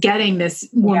she's just getting this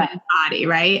woman's body.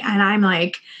 Right. And I'm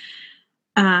like,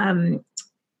 I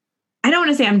don't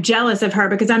want to say I'm jealous of her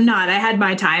because I'm not, I had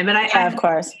my time, but of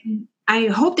course. I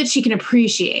hope that she can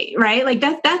appreciate, right? Like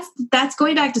that's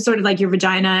going back to sort of like your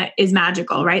vagina is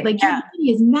magical, right? Like your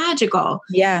body is magical.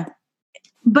 Yeah.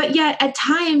 But yet at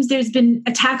times there's been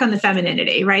attack on the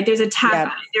femininity, right? There's attack on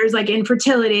it. There's like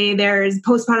infertility, there's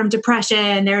postpartum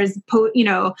depression, there's,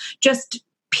 just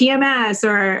PMS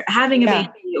or having a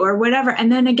baby or whatever.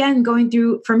 And then again, going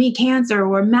through, for me, cancer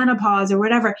or menopause or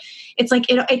whatever, it's like,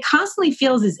 it constantly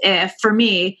feels as if, for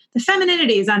me, the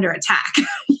femininity is under attack,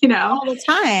 you know? All the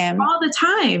time.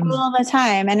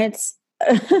 And it's,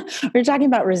 we were talking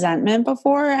about resentment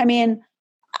before. I mean,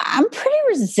 I'm pretty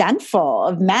resentful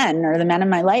of men or the men in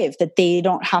my life that they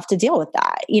don't have to deal with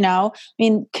that. You know, I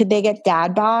mean, could they get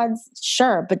dad bods?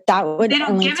 Sure. But that would, they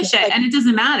don't give a shit and it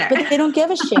doesn't matter. But they don't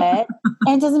give a shit and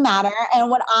it doesn't matter. And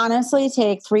it would honestly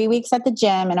take 3 weeks at the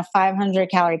gym and a 500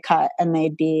 calorie cut and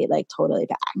they'd be like totally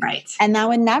back. Right. And that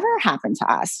would never happen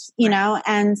to us, you know?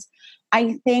 And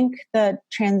I think the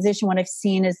transition, what I've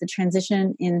seen is the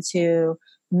transition into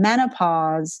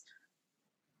menopause,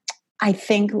 I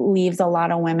think leaves a lot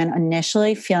of women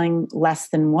initially feeling less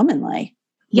than womanly.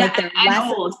 Yeah, like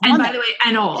and old. And by the way,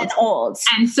 and old.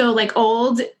 And so like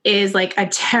old is like a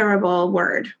terrible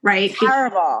word, right?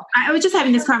 Terrible. I was just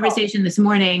having this conversation this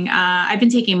morning. I've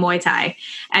been taking Muay Thai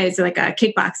as like a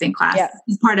kickboxing class. Yeah.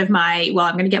 It's part of I'm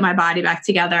going to get my body back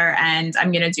together and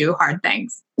I'm going to do hard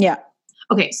things. Yeah.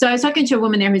 Okay. So I was talking to a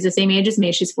woman there who's the same age as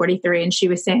me. She's 43. And she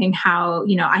was saying how,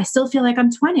 you know, I still feel like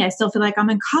I'm 20. I still feel like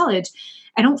I'm in college.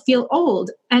 I don't feel old.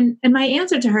 And my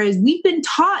answer to her is we've been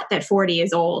taught that 40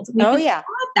 is old. We've been taught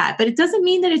that, but it doesn't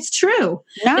mean that it's true.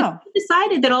 No. If you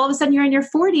decided that all of a sudden you're in your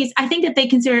 40s, I think that they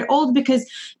consider it old because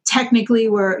technically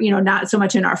we're, you know, not so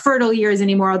much in our fertile years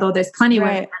anymore, although there's plenty of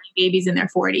women having babies in their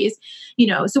 40s, you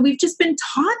know, so we've just been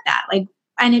taught that, like,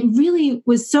 and it really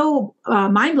was so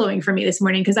mind-blowing for me this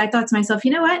morning because I thought to myself,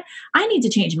 you know what? I need to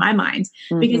change my mind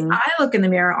because I look in the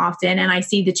mirror often and I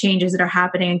see the changes that are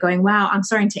happening and going, wow, I'm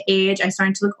starting to age. I'm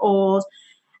starting to look old.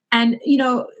 And, you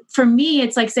know, for me,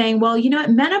 it's like saying, well, you know what?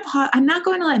 Menopause, I'm not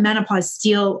going to let menopause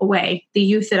steal away the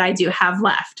youth that I do have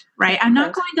left, right? I'm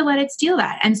not going to let it steal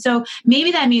that. And so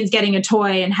maybe that means getting a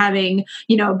toy and having,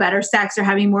 you know, better sex or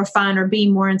having more fun or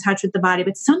being more in touch with the body,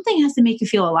 but something has to make you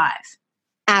feel alive.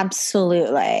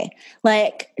 Absolutely.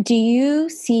 Like, do you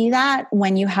see that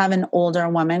when you have an older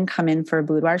woman come in for a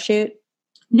boudoir shoot?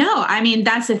 No, I mean,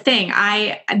 that's the thing.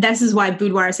 This is why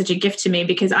boudoir is such a gift to me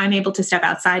because I'm able to step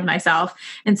outside myself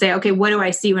and say, okay, what do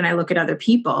I see when I look at other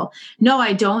people? No,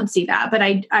 I don't see that. But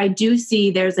I do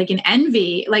see there's like an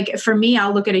envy. Like for me,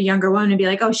 I'll look at a younger woman and be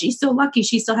like, oh, she's so lucky.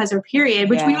 She still has her period,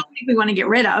 which we don't think we want to get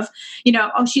rid of. You know,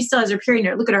 oh, she still has her period.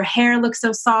 And look at her hair looks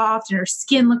so soft and her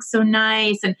skin looks so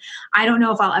nice. And I don't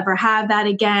know if I'll ever have that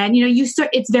again. You know,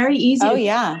 it's very easy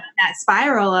to that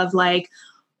spiral of like,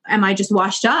 am I just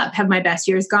washed up? Have my best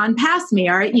years gone past me?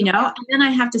 Or, you know, and then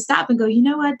I have to stop and go, you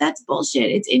know what? That's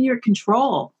bullshit. It's in your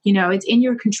control. You know, it's in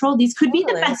your control. These could be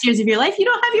the best years of your life. You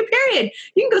don't have your period.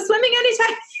 You can go swimming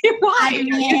anytime you want. I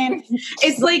mean,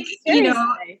 it's like, you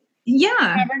know, yeah.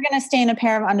 I'm never going to stay in a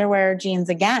pair of underwear or jeans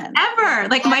again. Ever.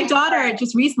 Like my daughter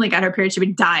just recently got her period. She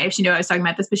would die if she knew I was talking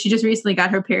about this, but she just recently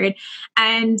got her period.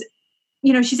 And,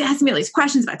 you know, she's asking me all these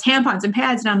questions about tampons and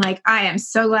pads. And I'm like, I am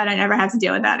so glad I never have to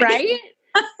deal with that again. Right?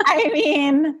 I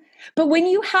mean, but when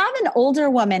you have an older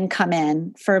woman come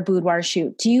in for a boudoir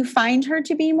shoot, do you find her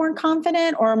to be more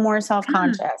confident or more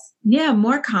self-conscious? Yeah,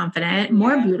 more confident,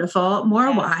 more beautiful,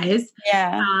 more wise.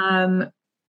 Yeah.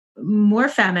 More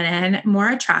feminine, more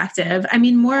attractive. I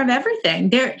mean, more of everything.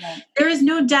 There is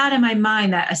no doubt in my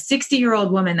mind that a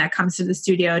 60-year-old woman that comes to the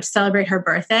studio to celebrate her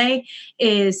birthday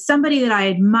is somebody that I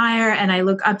admire and I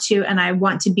look up to and I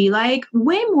want to be like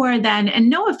way more than, and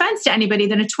no offense to anybody,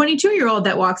 than a 22-year-old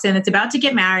that walks in that's about to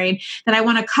get married that I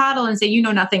want to coddle and say, you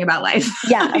know nothing about life.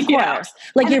 Yeah, of course.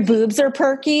 Like your boobs are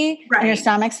perky and your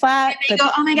stomach's flat. And they go,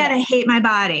 oh my God, I hate my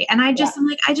body. And I just, I'm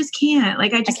like, I just can't.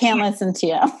 Like, I can't listen to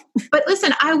you. But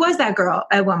listen, I was that girl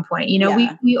at one point. You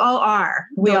know, we all are.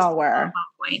 We all were at one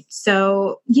point.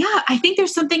 So yeah, I think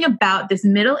there's something about this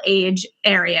middle age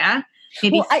area.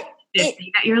 Maybe that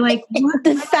you're like, what?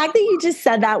 The fact that you just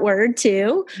said that word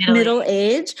too, middle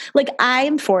age. Like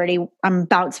I'm 40. I'm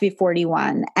about to be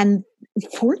 41, and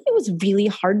 40 was really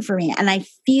hard for me, and I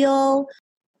feel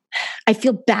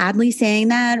badly saying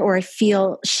that, or I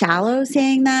feel shallow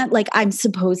saying that. Like I'm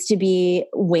supposed to be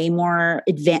way more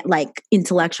advanced, like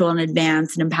intellectual and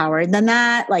advanced and empowered than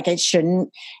that. Like it shouldn't,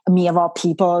 me of all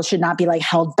people, should not be like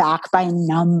held back by a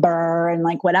number and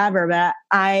like whatever. But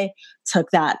I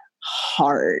took that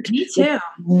hard. Me too. Like,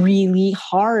 really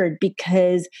hard,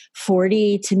 because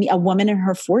 40 to me, a woman in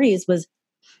her 40s was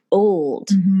old.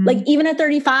 Mm-hmm. Like even at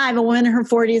 35, a woman in her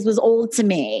 40s was old to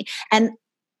me. And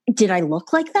did I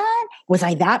look like that? Was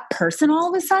I that person all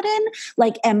of a sudden?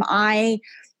 Like, am I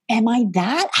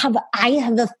that? I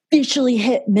have officially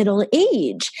hit middle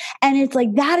age. And it's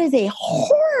like, that is a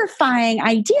horrifying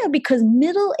idea, because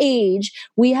middle age,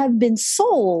 we have been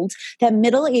sold that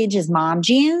middle age is mom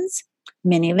jeans,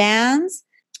 minivans,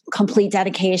 complete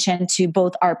dedication to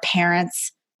both our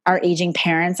parents, our aging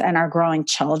parents, and our growing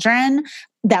children,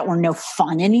 that were no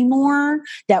fun anymore,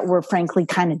 that were frankly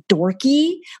kind of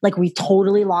dorky. Like we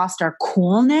totally lost our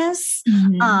coolness.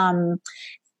 Mm-hmm.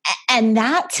 And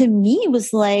that to me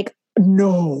was like,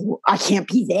 no, I can't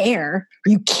be there. Are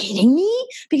you kidding me?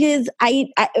 Because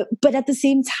but at the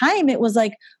same time, it was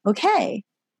like, okay,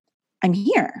 I'm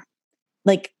here.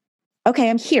 Like, okay,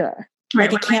 I'm here.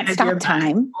 Right, like I can't stop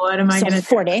time. What am I going to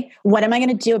 40. What am I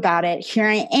going to do about it? Here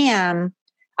I am.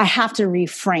 I have to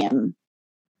reframe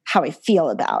how I feel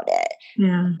about it.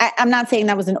 Yeah. I'm not saying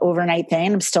that was an overnight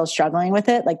thing. I'm still struggling with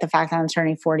it. Like the fact that I'm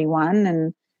turning 41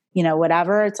 and, you know,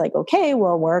 whatever, it's like, okay,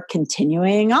 well, we're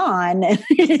continuing on.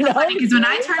 You know, because when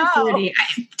I turned 40,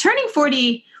 turning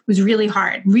 40 was really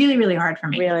hard, really, really hard for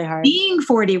me. Really hard. Being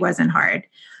 40 wasn't hard.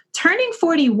 Turning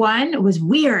 41 was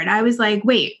weird. I was like,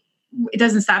 wait, it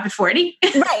doesn't stop at 40?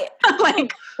 Right. I'm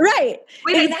like, right.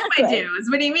 Wait, exactly. I do.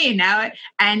 What do you mean now?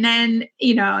 And then,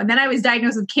 you know, and then I was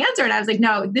diagnosed with cancer and I was like,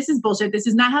 no, this is bullshit. This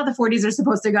is not how the 40s are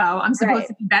supposed to go. I'm supposed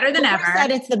to be better than ever. Oprah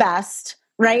said it's the best,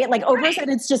 right? Like Oprah said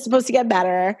it's just supposed to get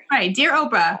better. Right. Dear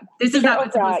Oprah, this is not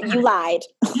what's supposed to happen. You lied.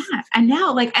 Yeah. And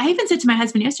now, like, I even said to my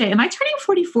husband yesterday, am I turning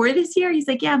 44 this year? He's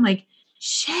like, yeah. I'm like,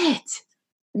 shit.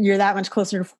 You're that much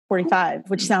closer to 45,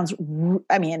 which sounds,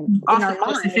 I mean, awfully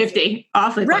close to 50.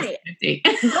 Awfully close to 50.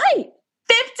 Right.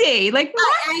 50. Like,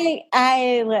 what?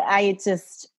 I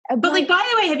just. But like, by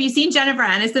the way, have you seen Jennifer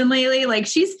Aniston lately? Like,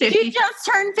 she's 50. She just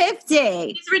turned 50.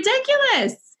 It's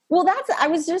ridiculous. Well, I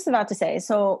was just about to say,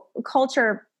 so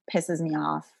culture pisses me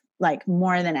off, like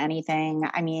more than anything.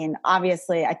 I mean,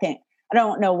 obviously, I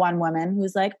don't know one woman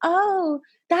who's like, oh,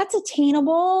 that's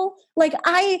attainable. Like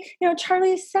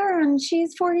Charlize Theron,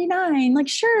 she's 49. Like,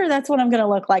 sure, that's what I'm going to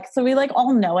look like. So we like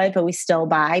all know it, but we still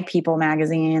buy People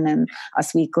magazine and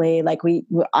Us Weekly. Like we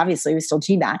obviously still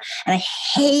do that. And I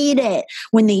hate it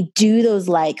when they do those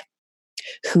like,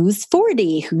 who's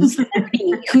 40, who's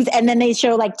 50, and then they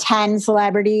show like 10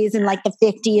 celebrities in like the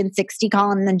 50 and 60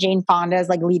 column. And then Jane Fonda is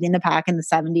like leading the pack in the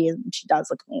 70s. And she does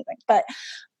look amazing. But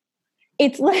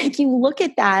it's like, you look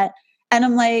at that and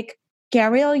I'm like,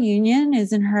 Gabrielle Union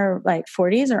is in her like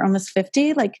 40s or almost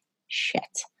 50. Like, shit.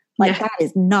 Like that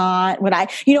is not what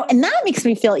and that makes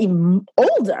me feel even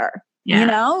older,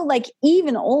 like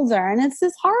even older. And it's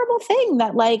this horrible thing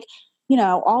that like,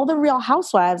 all the Real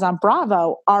Housewives on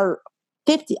Bravo are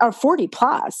 50 or 40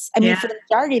 plus. I mean, for the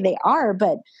majority they are,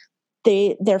 but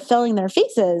they're filling their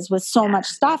faces with so much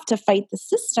stuff to fight the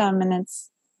system. And it's,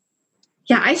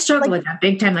 yeah, I struggle with that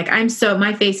big time. Like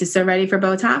my face is so ready for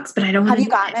Botox, but I don't want to. Have you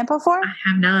gotten it before? I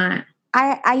have not.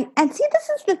 And see, this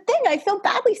is the thing. I feel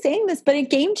badly saying this, but it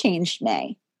game changed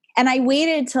me. And I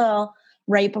waited till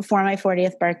right before my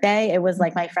 40th birthday. It was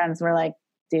like, my friends were like,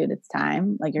 dude, it's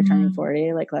time. Like, you're turning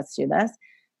 40. Like, let's do this.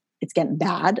 It's getting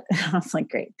bad. I was like,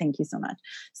 great. Thank you so much.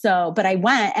 So, but I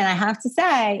went, and I have to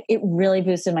say, it really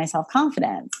boosted my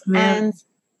self-confidence. And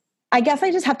I guess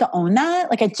I just have to own that.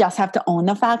 Like, I just have to own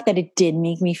the fact that it did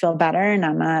make me feel better. And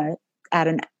I'm at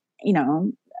an,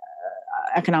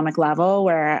 economic level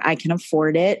where I can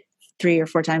afford it 3 or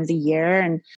 4 times a year.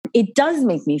 And it does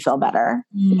make me feel better.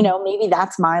 Maybe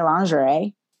that's my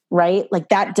lingerie, right? Like,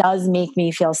 that does make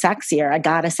me feel sexier, I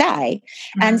gotta say.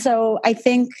 And so I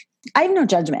think I have no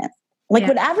judgment. Like,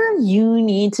 whatever you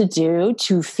need to do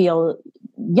to feel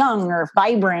young or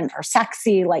vibrant or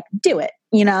sexy, like, do it,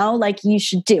 like, you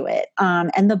should do it.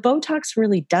 And the Botox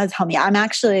really does help me. I'm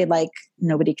actually, like,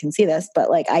 nobody can see this, but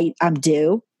like, I'm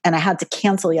due. And I had to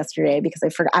cancel yesterday because I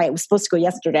forgot. I was supposed to go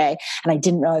yesterday, and I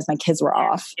didn't realize my kids were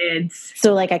off.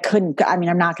 So like, I couldn't. I mean,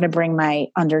 I'm not going to bring my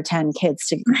under 10 kids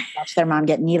to watch their mom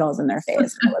get needles in their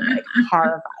face. It would like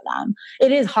horrify them.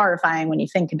 It is horrifying when you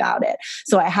think about it.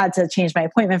 So I had to change my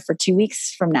appointment for 2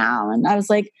 weeks from now, and I was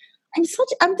like, this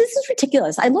is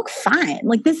ridiculous. I look fine.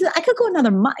 Like, I could go another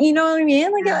month. You know what I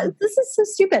mean? Like, this is so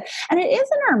stupid. And it is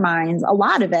in our minds, a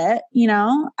lot of it,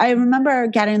 I remember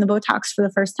getting the Botox for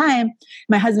the first time.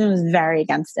 My husband was very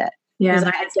against it. Yeah.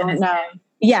 Like, I don't know.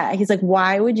 Yeah. He's like,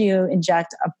 why would you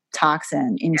inject a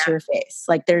toxin into your face?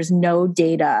 Like, there's no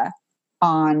data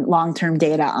on long-term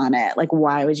data on it. Like,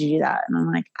 why would you do that? And I'm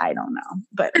like, I don't know,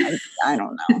 but I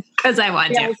don't know. Because I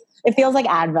want to. It feels like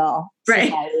Advil, right?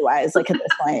 Society-wise, like, at this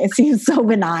point, it seems so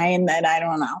benign that I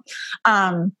don't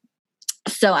know.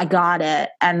 So I got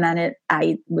it, and then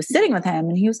I was sitting with him,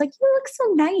 and he was like, "You look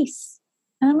so nice,"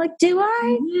 and I'm like, "Do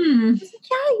I?" He was like,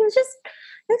 "Yeah, you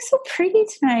look so pretty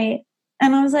tonight,"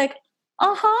 and I was like,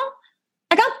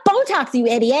 I got Botox, you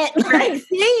idiot. Like,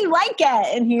 see, you like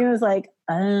it. And he was like,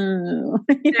 oh.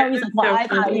 He's like, well, I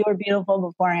thought you were beautiful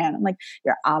beforehand. I'm like,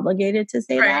 you're obligated to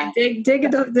say that. Dig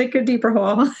a deeper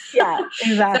hole. Yeah,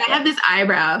 exactly. So I have this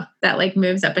eyebrow that like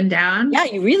moves up and down. Yeah,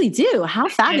 you really do. How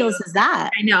fabulous is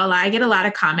that? I know. I get a lot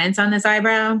of comments on this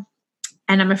eyebrow.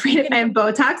 And I'm afraid if I have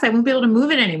Botox, I won't be able to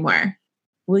move it anymore.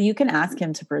 Well, you can ask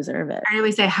him to preserve it. I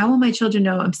always say, how will my children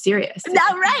know I'm serious?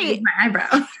 Not right. My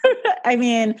eyebrow. I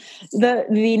mean, the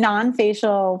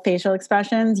non-facial facial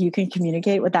expressions, you can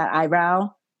communicate with that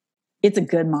eyebrow. It's a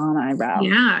good mom eyebrow.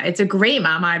 Yeah, it's a great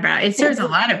mom eyebrow. It serves a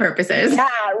lot of purposes. Yeah,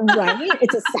 right.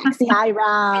 It's a sexy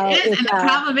eyebrow. It is, and the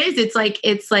problem is,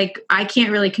 it's like I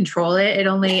can't really control it. It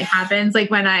only happens like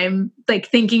when I'm like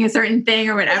thinking a certain thing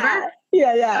or whatever.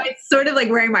 Yeah. So it's sort of like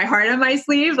wearing my heart on my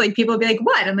sleeve. Like, people be like,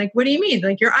 what? I'm like, what do you mean?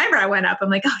 Like, your eyebrow went up. I'm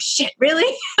like, oh shit,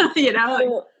 really?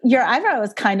 So your eyebrow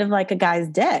is kind of like a guy's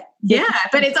dick. Yeah,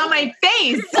 but it's on my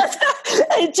face.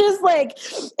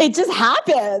 it just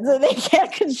happens and they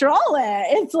can't control it.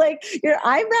 It's like your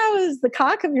eyebrow is the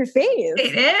cock of your face.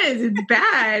 It is. It's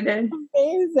bad.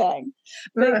 Amazing.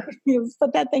 But you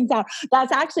put that thing down.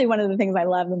 That's actually one of the things I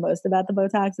love the most about the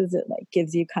Botox is it like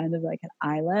gives you kind of like an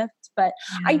eye lift. But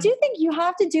I do think you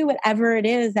have to do whatever it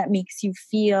is that makes you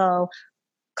feel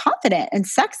confident and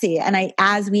sexy. And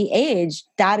as we age,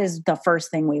 that is the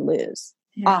first thing we lose.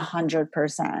 100%.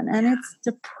 And it's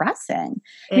depressing.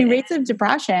 I mean, rates of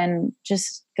depression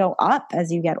just go up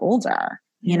as you get older,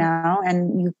 you know,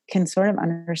 and you can sort of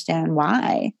understand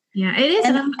why. Yeah, it is.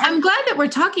 And I'm glad that we're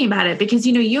talking about it because,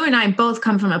 you know, you and I both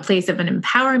come from a place of an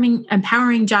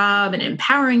empowering job and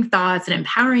empowering thoughts and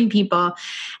empowering people.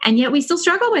 And yet we still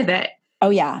struggle with it. Oh,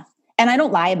 yeah. And I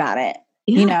don't lie about it.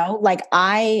 Yeah. You know, like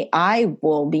I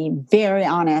will be very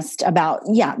honest about,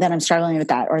 that I'm struggling with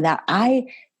that or that I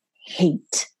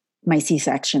hate my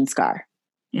C-section scar.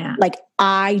 Yeah. Like,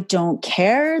 I don't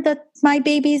care that my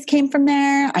babies came from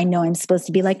there. I know I'm supposed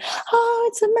to be like, oh,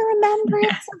 it's a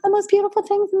remembrance of the most beautiful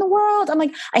things in the world. I'm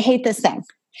like, I hate this thing.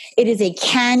 It is a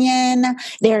canyon.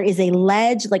 There is a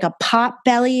ledge, like a pot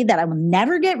belly that I will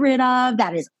never get rid of.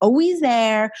 That is always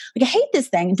there. Like, I hate this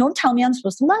thing. Don't tell me I'm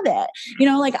supposed to love it. You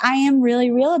know, like I am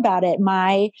really real about it.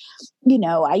 I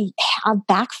have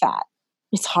back fat.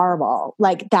 It's horrible.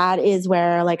 Like that is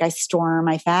where like I store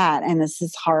my fat and this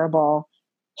is horrible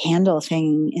handle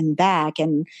thing in back.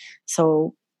 And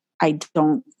so I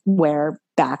don't wear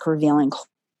back revealing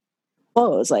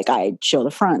clothes. Like I show the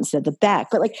front instead of the back,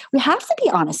 but like we have to be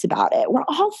honest about it. We're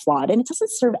all flawed and it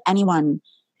doesn't serve anyone.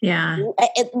 Yeah.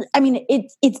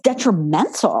 It's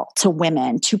detrimental to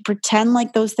women to pretend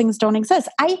like those things don't exist.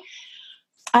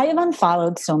 I have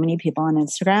unfollowed so many people on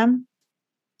Instagram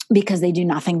because they do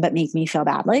nothing but make me feel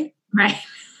badly. Right.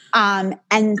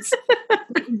 And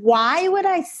why would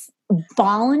I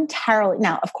voluntarily,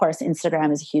 now, of course,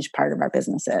 Instagram is a huge part of our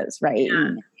businesses, right?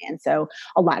 Yeah. And so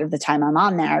a lot of the time I'm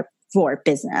on there for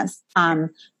business.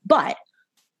 But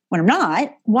when I'm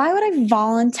not, why would I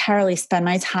voluntarily spend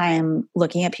my time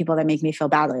looking at people that make me feel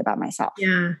badly about myself?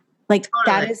 Yeah. Like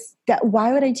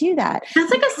why would I do that?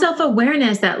 That's like a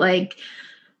self-awareness that like,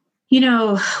 you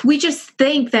know, we just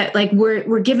think that like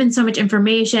we're given so much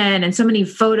information and so many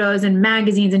photos and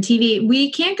magazines and TV.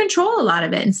 We can't control a lot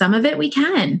of it, and some of it we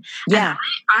can. Yeah,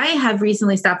 I have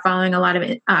recently stopped following a lot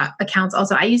of accounts.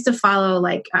 Also, I used to follow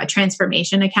like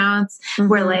transformation accounts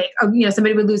where like you know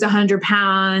somebody would lose 100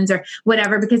 pounds or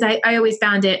whatever because I always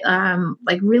found it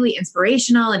like really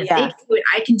inspirational, and if they can do it,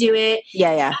 I can do it.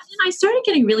 Yeah. And then I started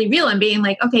getting really real and being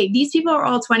like, okay, these people are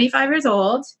all 25 years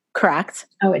old. Correct.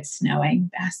 Oh, it's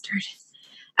snowing, bastard.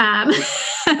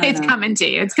 It's coming to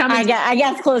you. It's coming. I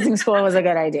guess closing school was a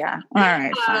good idea. All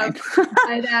right, fine.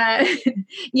 But,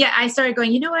 yeah, I started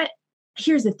going, you know what?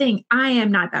 Here's the thing. I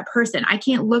am not that person. I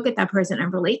can't look at that person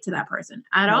and relate to that person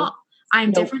at all.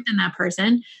 I'm different than that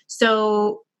person.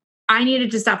 So I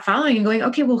needed to stop following and going,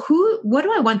 okay, well, what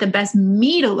do I want the best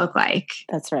me to look like?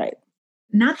 That's right.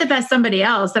 Not the best somebody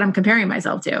else that I'm comparing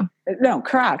myself to. No,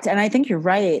 correct. And I think you're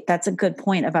right. That's a good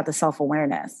point about the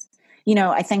self-awareness. You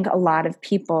know, I think a lot of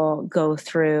people go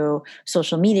through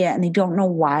social media and they don't know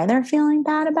why they're feeling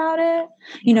bad about it.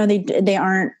 You know, they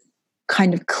aren't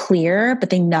kind of clear, but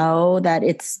they know that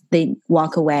they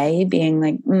walk away being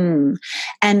like,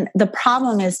 And the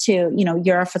problem is too, you know,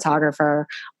 you're a photographer.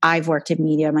 I've worked in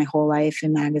media my whole life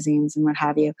in magazines and what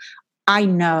have you. I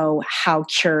know how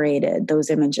curated those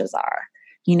images are.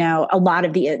 You know, a lot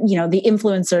of the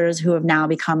influencers who have now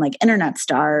become like internet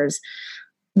stars,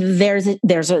 there's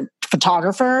a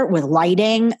photographer with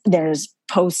lighting, there's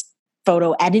post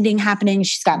photo editing happening.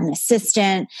 She's got an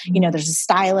assistant, you know, there's a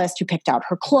stylist who picked out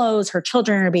her clothes, her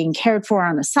children are being cared for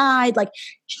on the side. Like,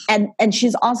 and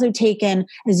she's also taken,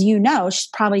 as you know, she's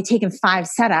probably taken 5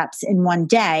 setups in one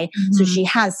day. So she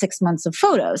has 6 months of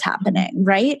photos happening.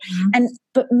 Right.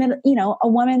 But you know, a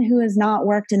woman who has not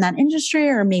worked in that industry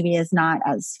or maybe is not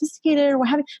as sophisticated or what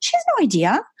have you, she has no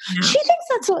idea. No. She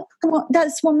thinks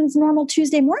that's woman's normal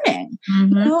Tuesday morning, you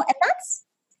know, and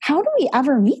how do we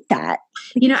ever meet that?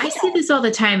 You know, I see this all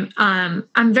the time.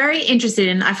 I'm very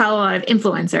interested I follow a lot of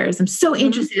influencers. I'm so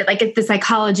interested in the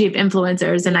psychology of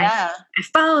influencers and I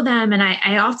follow them and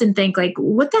I often think like,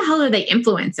 what the hell are they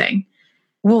influencing?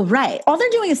 Well, right. All they're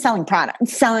doing is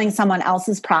selling someone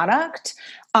else's product.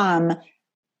 And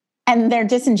they're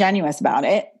disingenuous about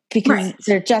it because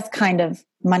they're just kind of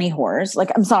money whores. Like,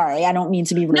 I'm sorry, I don't mean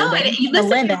to be rude. No, listen,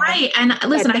 you're right. And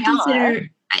listen, I consider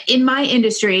in my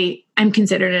industry, I'm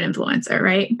considered an influencer,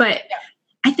 right? But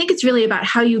I think it's really about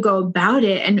how you go about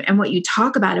it and what you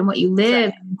talk about and what you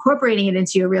live, incorporating it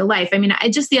into your real life. I mean,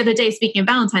 just the other day, speaking of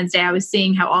Valentine's Day, I was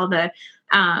seeing how all the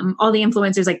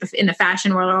influencers like in the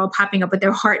fashion world are all popping up with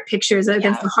their heart pictures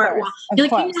against the heart wall. You're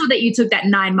like, you know that you took that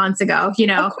 9 months ago, you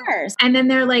know? Of course. And then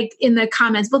they're like in the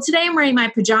comments, well, today I'm wearing my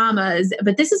pajamas,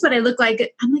 but this is what I look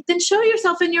like. I'm like, then show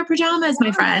yourself in your pajamas,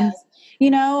 my friend. You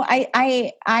know,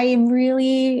 I am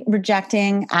really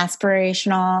rejecting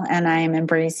aspirational and I'm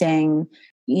embracing,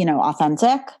 you know,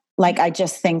 authentic. Like, I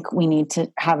just think we need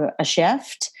to have a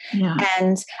shift. Yeah.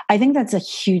 And I think that's a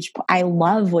huge, I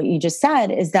love what you just said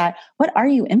is that what are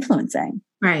you influencing?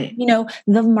 Right. You know,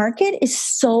 the market is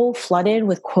so flooded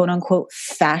with quote unquote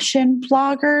fashion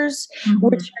bloggers,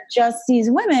 which are just these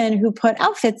women who put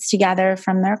outfits together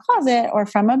from their closet or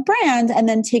from a brand and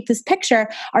then take this picture.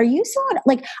 Are you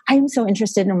I'm so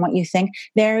interested in what you think.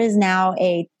 There is now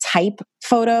a type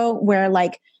photo where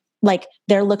like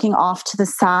they're looking off to the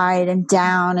side and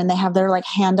down and they have their like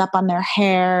hand up on their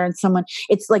hair and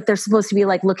it's like they're supposed to be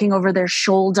like looking over their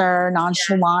shoulder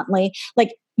nonchalantly.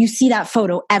 Like, you see that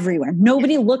photo everywhere.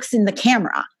 Nobody looks in the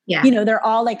camera. Yeah. You know, they're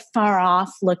all like far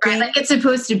off looking. Right, like it's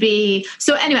supposed to be.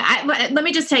 So anyway, let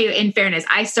me just tell you in fairness,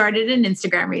 I started an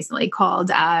Instagram recently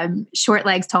called Short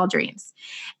Legs, Tall Dreams.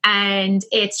 And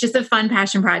it's just a fun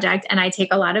passion project. And I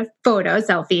take a lot of photos,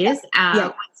 selfies,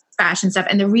 fashion stuff.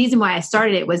 And the reason why I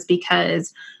started it was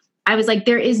because I was like,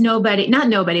 there is not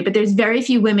nobody, but there's very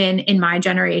few women in my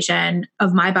generation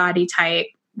of my body type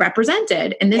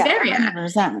represented in this area.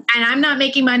 100%. And I'm not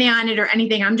making money on it or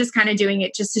anything. I'm just kind of doing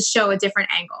it just to show a different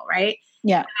angle. Right.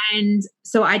 Yeah. And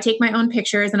so I take my own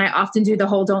pictures and I often do the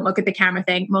whole don't look at the camera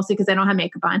thing, mostly because I don't have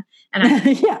makeup on and I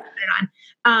put it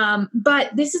on.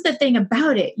 But this is the thing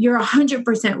about it. You're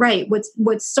 100% right.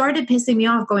 What started pissing me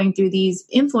off going through these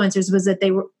influencers was that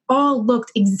they were all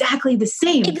looked exactly the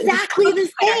same. Exactly the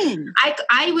same.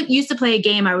 I would used to play a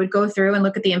game. I would go through and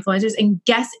look at the influencers and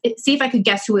see if I could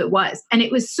guess who it was. And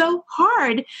it was so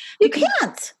hard. You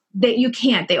can't. You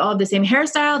can't. They all have the same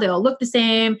hairstyle. They all look the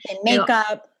same. Same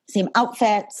makeup, same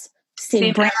outfits,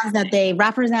 same brands that they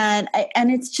represent.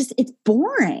 And it's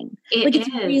boring. It's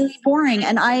really boring.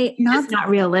 And it's not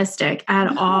realistic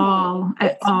at all.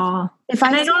 At all.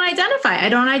 I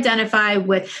don't identify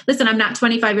with, listen, I'm not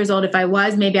 25 years old. If I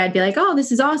was, maybe I'd be like, oh,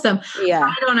 this is awesome. Yeah.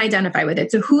 I don't identify with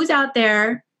it. So who's out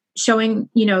there showing,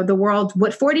 the world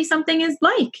what 40 something is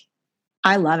like?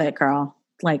 I love it, girl.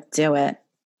 Like, do it.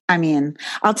 I mean,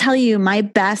 I'll tell you my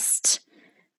best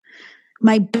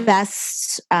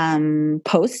posts,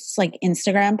 like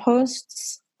Instagram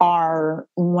posts, are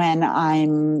when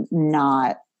I'm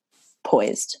not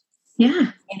poised.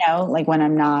 Yeah. Like when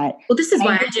I'm not. Well, this is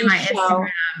why I do my Instagram.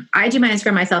 I do my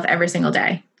Instagram myself every single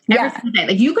day. Every single day.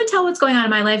 Like you could tell what's going on in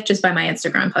my life just by my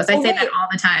Instagram post. I say that all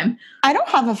the time. I don't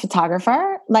have a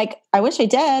photographer. Like I wish I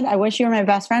did. I wish you were my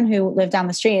best friend who lived down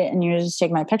the street and you just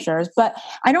take my pictures, but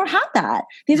I don't have that.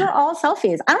 These are all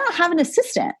selfies. I don't have an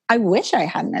assistant. I wish I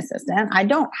had an assistant. I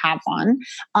don't have one.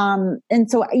 And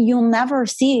so you'll never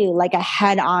see like a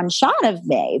head-on shot of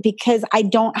me because I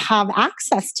don't have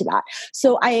access to that.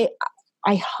 So I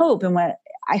hope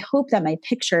that my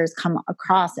pictures come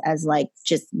across as like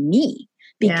just me.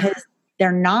 Because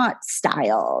they're not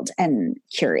styled and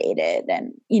curated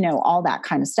and, all that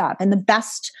kind of stuff. And the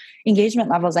best engagement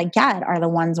levels I get are the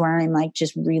ones where I'm like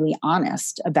just really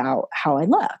honest about how I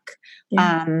look.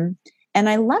 Yeah. And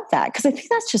I love that because I think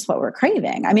that's just what we're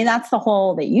craving. I mean, that's the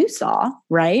whole that you saw,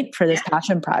 right? For this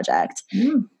passion project.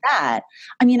 I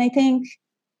think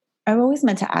I've always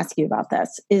meant to ask you about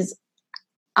this is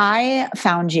I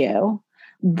found you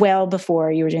well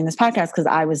before you were doing this podcast because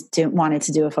I wanted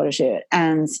to do a photo shoot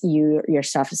and your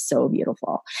stuff is so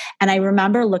beautiful. And I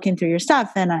remember looking through your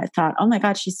stuff and I thought, oh my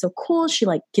God, she's so cool. She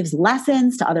like gives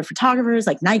lessons to other photographers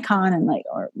like Nikon and like,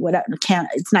 or whatever,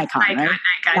 it's Nikon, right?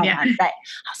 Nikon, yeah. Right. I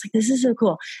was like, this is so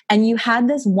cool. And you had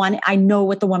this one, I know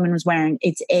what the woman was wearing.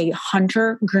 It's a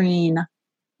hunter green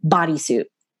bodysuit.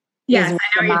 Yes,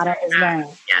 I know what is wearing.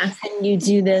 Yes. And you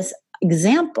do this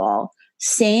example,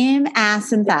 same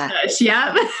ass and thigh.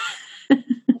 Yep.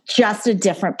 Just a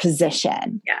different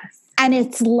position. Yes. And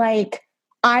it's like,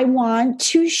 I want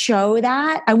to show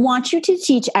that. I want you to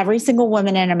teach every single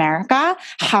woman in America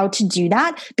how to do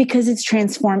that because it's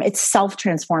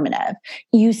self-transformative.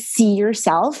 You see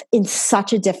yourself in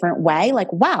such a different way.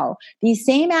 Like, wow, the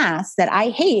same ass that I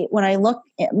hate when I look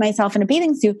at myself in a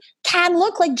bathing suit can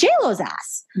look like JLo's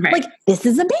ass. Right. Like, this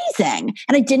is amazing.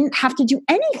 And I didn't have to do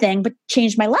anything but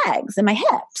change my legs and my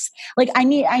hips. Like, I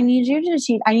need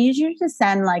you to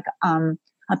send like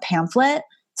a pamphlet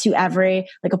to every,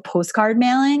 like a postcard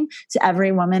mailing to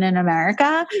every woman in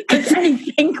America. I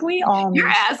think we all your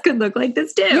ass could look like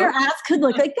this too. Your ass could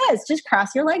look like this. Just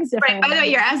cross your legs different. Right. By the way,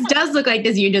 your ass does look like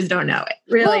this. You just don't know it.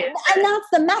 Really. Well, and that's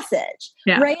the message,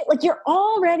 right? Like you're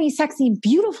already sexy and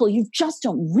beautiful. You just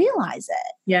don't realize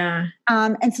it. Yeah.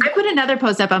 And so I put another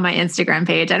post up on my Instagram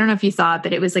page. I don't know if you saw it,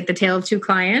 but it was like the tale of two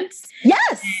clients.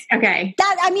 Yes. Okay.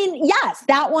 Yes,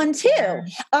 that one too.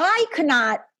 I could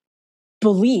not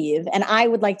believe, and I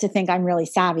would like to think I'm really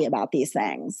savvy about these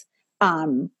things,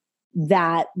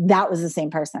 that was the same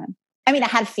person. I mean, I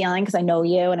had a feeling because I know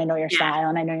you and I know your style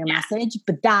and I know your message,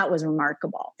 but that was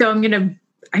remarkable. So I'm going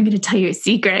to tell you a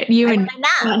secret. You and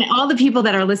all the people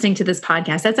that are listening to this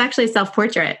podcast, that's actually a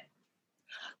self-portrait.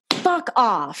 Fuck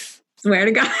off. Swear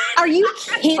to God. Are you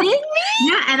kidding me?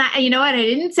 Yeah. And you know what? I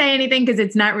didn't say anything because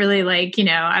it's not really like,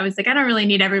 I was like, I don't really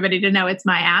need everybody to know it's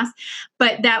my ass.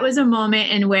 But that was a moment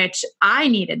in which I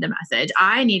needed the message.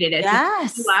 I needed it.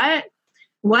 Yes.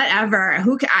 Whatever.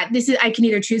 I can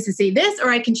either choose to see this or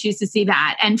I can choose to see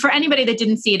that. And for anybody that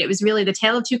didn't see it, it was really the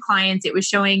tale of two clients. It was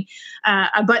showing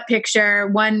a butt picture.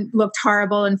 One looked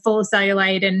horrible and full of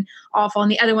cellulite and awful,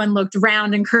 and the other one looked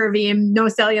round and curvy and no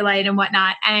cellulite and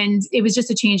whatnot. And it was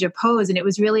just a change of pose. And it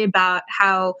was really about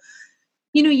how,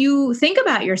 you think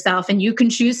about yourself and you can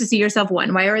choose to see yourself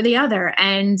one way or the other.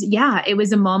 And yeah, it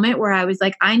was a moment where I was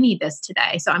like, I need this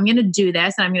today. So I'm going to do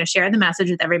this and I'm going to share the message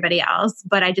with everybody else.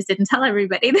 But I just didn't tell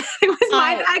everybody that it was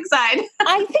my backside.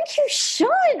 I think you should.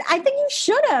 I think you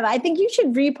should have. I think you should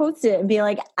repost it and be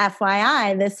like,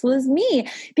 FYI, this was me,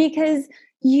 because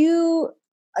you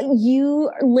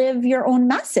live your own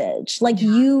message. Like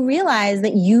you realize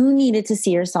that you needed to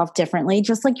see yourself differently,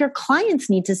 just like your clients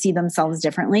need to see themselves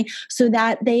differently so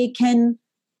that they can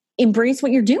embrace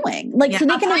what you're doing. Like, so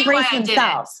they can embrace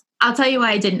themselves. I'll tell you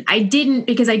why I didn't. I didn't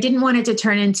because I didn't want it to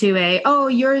turn into oh,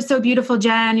 you're so beautiful,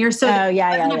 Jen. You're so. Oh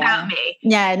yeah, it wasn't about me.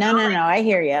 Yeah, no. I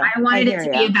hear you. I wanted it to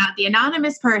be about the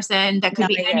anonymous person that could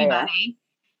be anybody.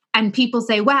 And people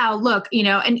say, "Wow, look,"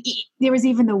 And there was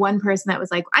even the one person that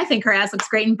was like, "I think her ass looks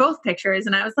great in both pictures,"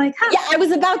 and I was like, Yeah, I was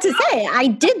about to say, I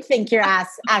did think your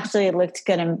ass actually looked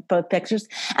good in both pictures,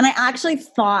 and I actually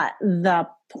thought the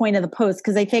point of the post,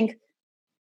 because I think,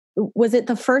 was it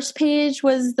the first page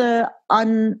was the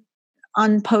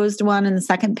unposed one and the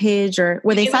second page, or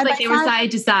were they side by side? They were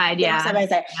side to side, yeah. Side by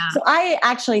side. Yeah. So I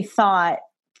actually thought,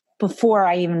 before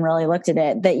I even really looked at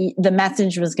it, that the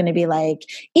message was going to be like,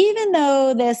 even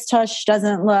though this tush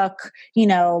doesn't look,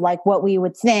 like what we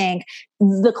would think,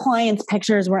 the client's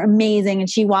pictures were amazing and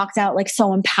she walked out like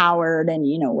so empowered and,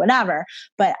 whatever.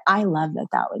 But I love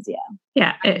that was you.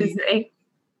 Yeah, it is.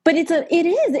 But it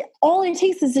is. All it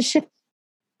takes is a shift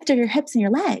of your hips and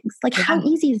your legs. Like, how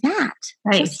easy is that?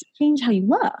 Right. Just change how you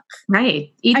look.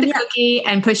 Right. Eat the cookie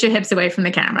and push your hips away from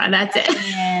the camera. That's it.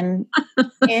 And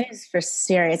it is for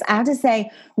serious. I have to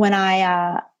say, when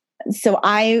I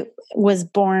was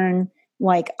born,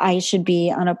 like, I should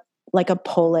be on a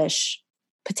Polish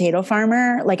potato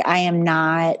farmer. Like, I am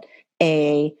not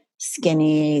a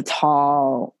skinny,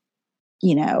 tall,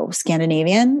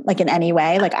 Scandinavian, like, in any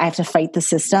way. Like, I have to fight the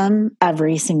system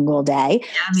every single day.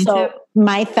 Yeah, me so too.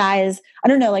 My thighs, I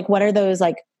don't know, like, what are those,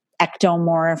 like,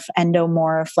 ectomorph,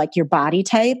 endomorph, like your body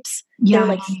types? Yeah, there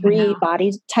are like 3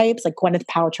 body types. Like Gwyneth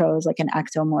Paltrow is like an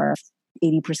ectomorph.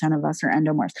 80% of us are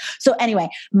endomorphs. So anyway,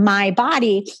 my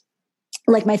body,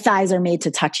 like, my thighs are made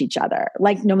to touch each other.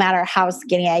 Like, no matter how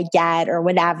skinny I get or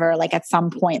whatever, like, at some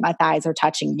point my thighs are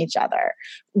touching each other,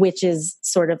 which is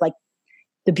sort of like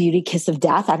the beauty kiss of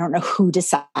death. I don't know who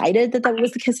decided that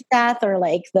was the kiss of death, or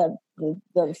like the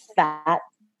fat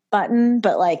button,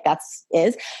 but like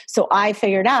is. So I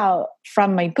figured out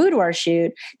from my boudoir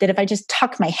shoot that if I just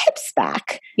tuck my hips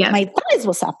back, my thighs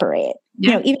will separate,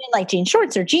 even in like jean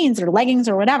shorts or jeans or leggings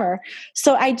or whatever.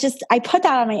 So I put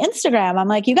that on my Instagram. I'm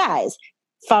like, you guys,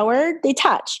 forward, they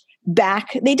touch,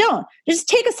 back, they don't. Just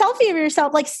take a selfie of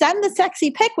yourself, like, send the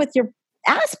sexy pic with your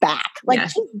ass back. Like,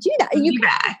 just do that. You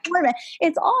back.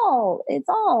 It's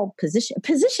all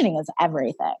positioning is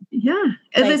everything. Yeah.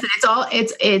 Like, listen,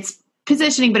 it's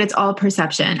positioning, but it's all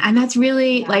perception. And that's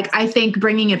really like, I think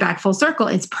bringing it back full circle,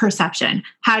 it's perception.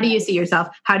 How do you see yourself?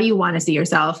 How do you want to see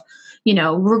yourself?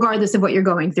 Regardless of what you're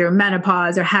going through,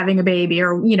 menopause or having a baby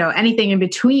or, anything in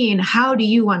between, how do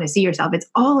you want to see yourself? It's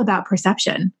all about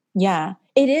perception. Yeah,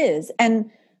 it is. And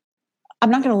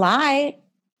I'm not going to lie,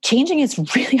 changing is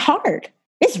really hard.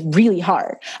 It's really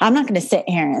hard. I'm not going to sit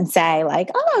here and say like,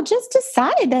 oh, just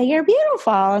decide that you're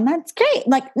beautiful and that's great.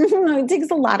 Like, it takes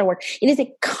a lot of work. It is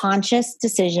a conscious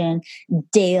decision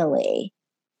daily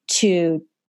to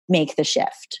make the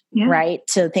shift, right?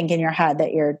 To think in your head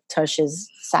that your tush is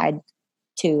side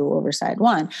 2 over side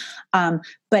 1.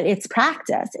 But it's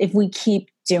practice. If we keep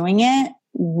doing it,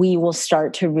 we will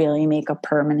start to really make a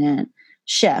permanent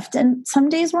shift. And some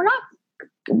days we're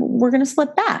going to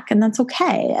slip back, and that's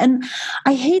okay. And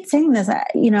I hate saying this, I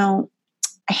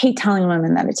hate telling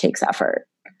women that it takes effort.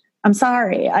 I'm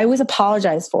sorry. I always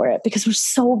apologize for it because we're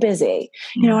so busy.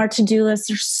 Our to-do lists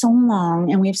are so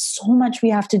long and we have so much we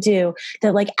have to do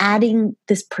that, like, adding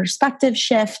this perspective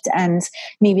shift and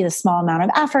maybe the small amount of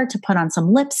effort to put on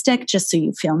some lipstick just so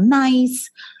you feel nice.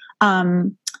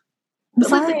 I'm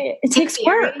sorry. It takes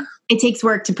work. It takes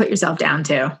work to put yourself down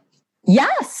too.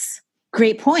 Yes.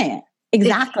 Great point.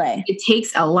 Exactly. It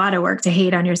takes a lot of work to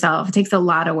hate on yourself. It takes a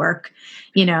lot of work,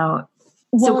 So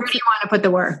where do you want to put the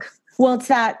work? Well, it's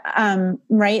that,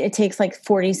 right? It takes like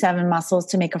 47 muscles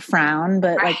to make a frown,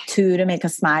 but like 2 to make a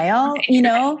smile,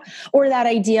 or that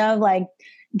idea of like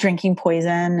drinking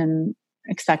poison and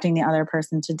expecting the other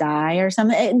person to die or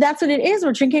something. That's what it is.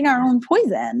 We're drinking our own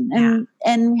poison,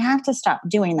 and we have to stop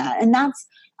doing that. And that's,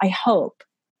 I hope,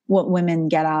 what women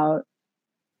get out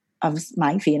of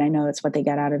my feed. I know it's what they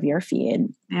get out of your feed.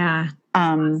 Yeah.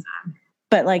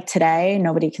 But like today,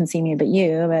 nobody can see me but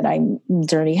you, but I'm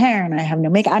dirty hair and I have no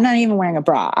makeup. I'm not even wearing a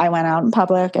bra. I went out in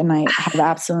public and I have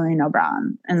absolutely no bra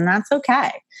on, and that's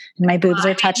okay. And my boobs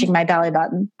are touching my belly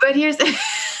button. But here's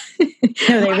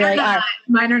no, they really are.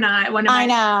 Mine are not.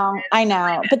 I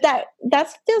know. But that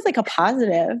feels like a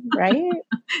positive, right?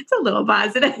 It's a little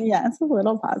positive. Yeah, it's a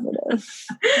little positive.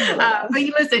 But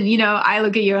you listen, I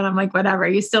look at you and I'm like, whatever,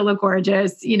 you still look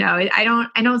gorgeous. I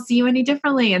don't see you any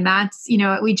differently. And that's,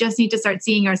 we just need to start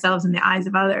seeing ourselves in the eyes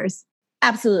of others.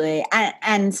 Absolutely.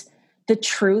 And the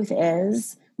truth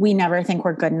is, we never think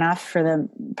we're good enough for the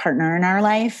partner in our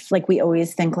life. Like we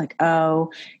always think like,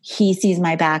 oh, he sees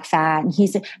my back fat, and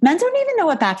men don't even know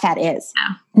what back fat is.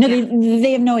 No,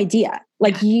 they have no idea.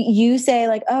 Like you say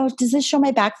like, oh, does this show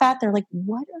my back fat? They're like,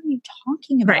 what are you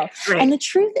talking about? Right. And the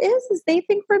truth is they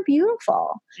think we're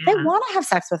beautiful. They want to have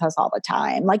sex with us all the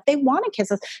time. Like they want to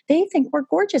kiss us. They think we're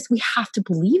gorgeous. We have to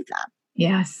believe them.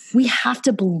 Yes. We have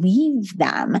to believe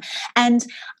them. And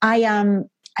I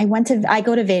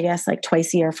go to Vegas like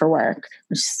twice a year for work,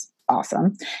 which is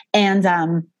awesome.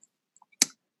 And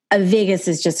Vegas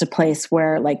is just a place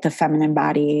where like the feminine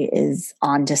body is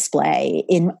on display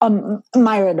in a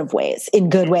myriad of ways, in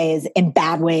good ways, in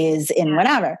bad ways, in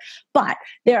whatever. But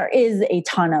there is a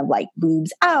ton of like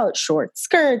boobs out, short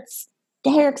skirts,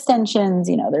 hair extensions,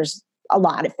 there's a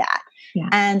lot of that. Yeah.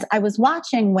 And I was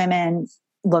watching women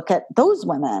look at those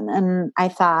women, and I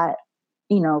thought,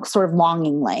 sort of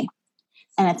longingly.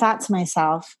 And I thought to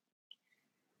myself,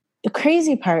 the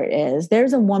crazy part is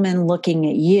there's a woman looking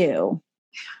at you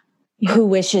who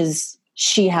wishes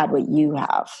she had what you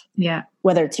have. Yeah.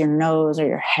 Whether it's your nose or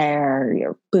your hair or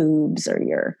your boobs or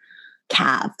your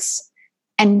calves.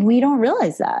 And we don't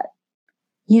realize that,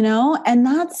 and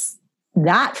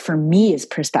that for me is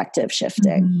perspective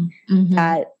shifting.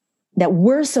 Mm-hmm. That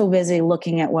we're so busy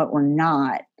looking at what we're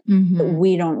not, that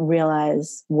we don't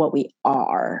realize what we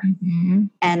are. Mm-hmm.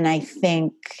 And I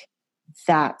think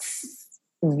that's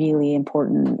really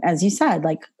important. As you said,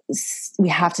 like we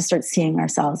have to start seeing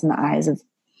ourselves in the eyes of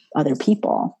other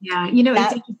people. Yeah.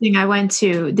 It's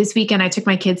interesting. This weekend, I took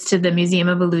my kids to the Museum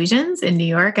of Illusions in New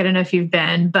York. I don't know if you've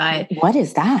been, but what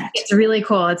is that? It's really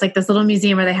cool. It's like this little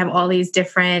museum where they have all these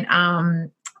different,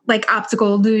 like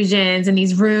optical illusions and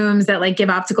these rooms that like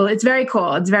give optical. It's very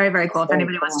cool. It's very, very cool if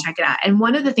anybody wants to check it out. And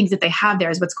one of the things that they have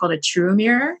there is what's called a true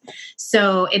mirror.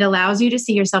 So it allows you to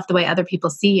see yourself the way other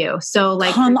people see you. So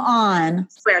like, come on.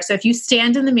 Swear. So if you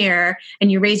stand in the mirror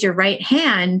and you raise your right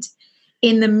hand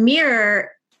in the mirror,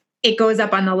 it goes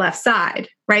up on the left side,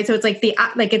 right? So it's like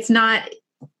it's not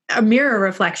a mirror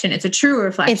reflection. It's a true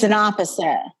reflection. It's an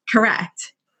opposite.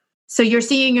 Correct. So you're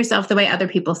seeing yourself the way other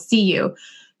people see you.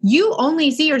 You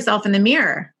only see yourself in the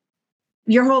mirror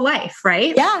your whole life,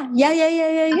 right? Yeah.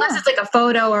 Unless it's like a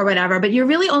photo or whatever, but you're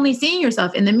really only seeing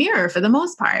yourself in the mirror for the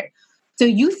most part. So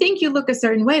you think you look a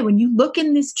certain way. When you look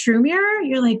in this true mirror,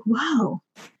 you're like, whoa,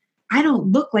 I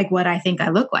don't look like what I think I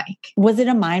look like. Was it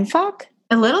a mind fuck?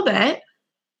 A little bit.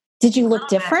 Did you look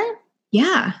different?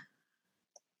 Yeah.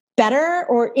 Better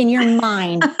or in your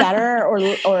mind, better or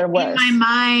worse? In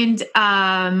my mind,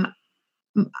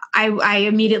 I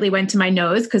immediately went to my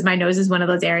nose because my nose is one of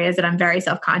those areas that I'm very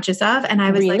self-conscious of. And I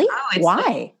was really? Like, oh, it's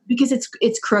why? Because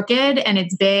it's crooked and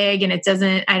it's big and it's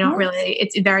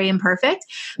very imperfect.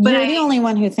 But you're the only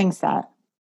one who thinks that.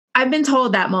 I've been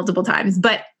told that multiple times,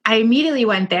 but I immediately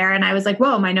went there and I was like,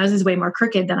 whoa, my nose is way more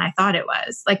crooked than I thought it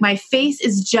was. Like my face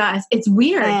is it's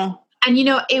weird. And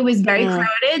it was very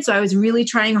crowded. So I was really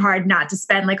trying hard not to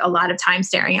spend like a lot of time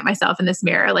staring at myself in this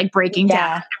mirror, like breaking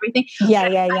down and everything. Yeah.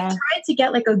 I tried to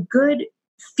get like a good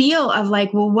feel of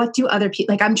like, well, what do other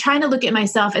people, like I'm trying to look at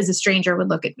myself as a stranger would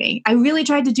look at me. I really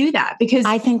tried to do that because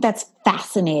I think that's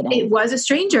fascinating. It was a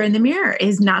stranger in the mirror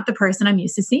is not the person I'm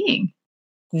used to seeing.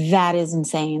 That is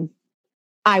insane.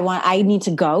 I need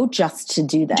to go just to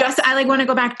do that. I want to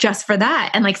go back just for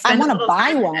that. And like, I want to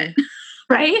buy one.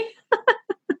 Right?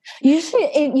 You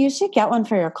should get one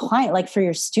for your client, like for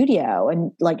your studio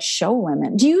and like show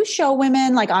women. Do you show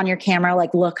women like on your camera,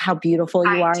 like, look how beautiful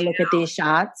you are. Look at these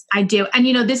shots. I do. And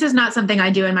this is not something I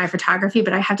do in my photography,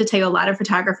 but I have to tell you, a lot of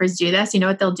photographers do this. You know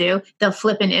what they'll do? They'll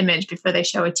flip an image before they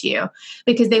show it to you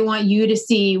because they want you to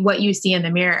see what you see in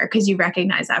the mirror because you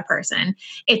recognize that person.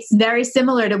 It's very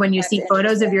similar to when you see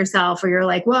photos of yourself where you're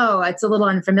like, whoa, it's a little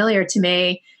unfamiliar to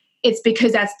me. It's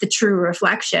because that's the true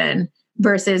reflection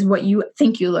versus what you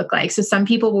think you look like. So some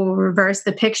people will reverse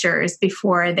the pictures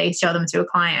before they show them to a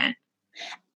client.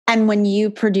 And when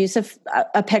you produce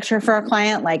a picture for a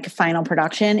client, like final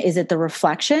production, is it the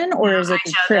reflection or is it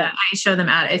true? I show them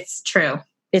out. It's true.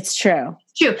 It's true.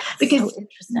 It's true. Because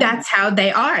that's how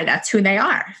they are. That's who they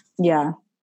are. Yeah.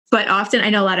 But often I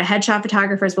know a lot of headshot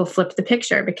photographers will flip the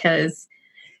picture because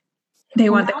they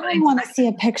want to see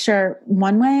a picture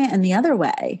one way and the other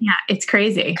way. Yeah, it's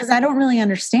crazy. Because I don't really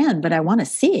understand, but I want to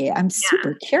see. I'm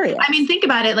super curious. I mean, think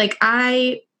about it. Like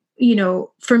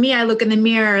for me, I look in the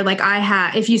mirror, like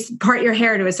if you part your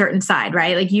hair to a certain side,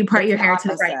 right? Like you part your hair to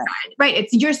the right side, right?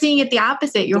 You're seeing it the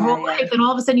opposite your whole life. And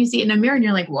all of a sudden you see it in a mirror and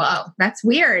you're like, whoa, that's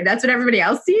weird. That's what everybody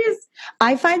else sees.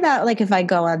 I find that like if I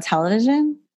go on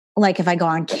television, like if I go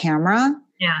on camera,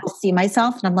 I'll see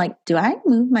myself and I'm like, do I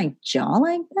move my jaw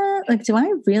like that? Like, do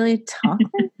I really talk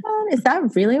like that? Is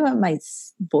that really what my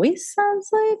voice sounds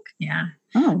like? Yeah.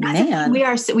 Oh, man.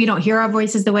 We don't hear our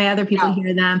voices the way other people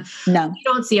hear them. No. We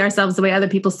don't see ourselves the way other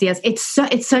people see us. It's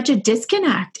such a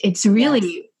disconnect. It's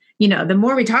really, the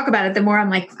more we talk about it, the more I'm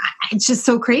like, it's just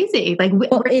so crazy. Like,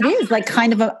 it is like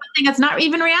kind of something that's not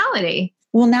even reality.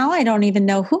 Well, now I don't even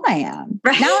know who I am.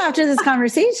 Right. Now, after this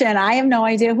conversation, I have no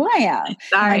idea who I am.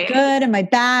 Sorry. Am I good? Am I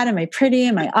bad? Am I pretty?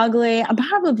 Am I ugly? I'm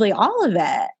probably all of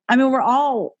it. I mean, we're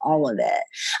all of it.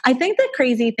 I think the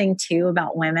crazy thing too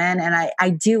about women, and I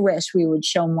do wish we would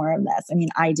show more of this. I mean,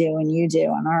 I do and you do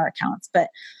on our accounts, but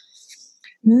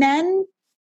men,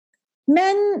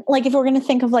 like if we're going to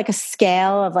think of like a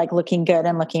scale of like looking good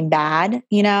and looking bad,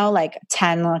 like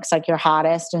 10 looks like your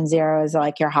hottest and 0 is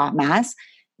like your hot mess.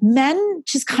 Men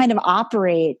just kind of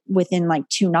operate within like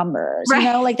 2 numbers,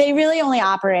 like they really only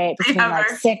operate between like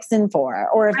 6 and 4,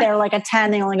 or if they're like a 10,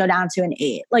 they only go down to an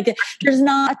 8. Like there's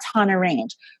not a ton of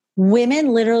range. Women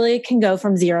literally can go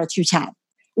from 0 to 10.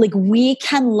 Like we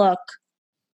can look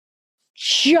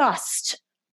just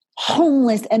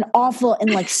homeless and awful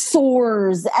and like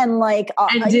sores and like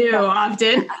often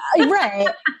right,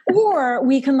 or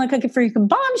we can look like a freaking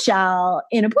bombshell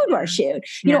in a boudoir shoot.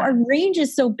 Our range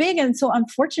is so big, and so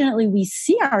unfortunately we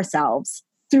see ourselves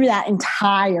through that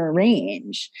entire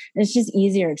range. It's just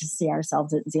easier to see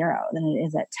ourselves at 0 than it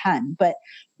is at 10, but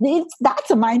that's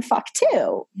a mind fuck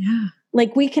too.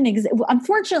 Like we can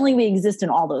unfortunately we exist in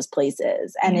all those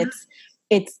places, and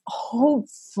it's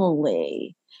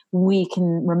hopefully we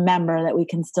can remember that we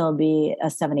can still be a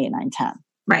 7, 8, 9, 10.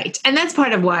 Right. And that's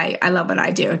part of why I love what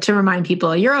I do, to remind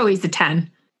people you're always a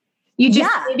 10. You just,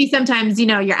 maybe sometimes,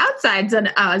 your outside's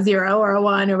a 0 or a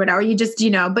 1 or whatever. You just,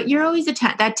 but you're always a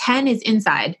 10. That 10 is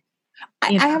inside.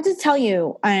 I have to tell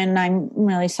you, and I'm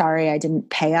really sorry I didn't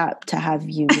pay up to have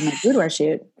you do my boudoir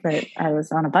shoot, but I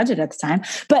was on a budget at the time.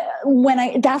 But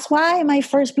that's why my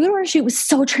first boudoir shoot was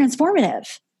so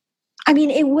transformative. I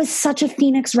mean, it was such a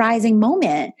Phoenix Rising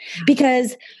moment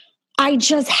because I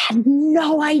just had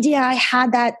no idea I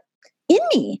had that in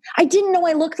me. I didn't know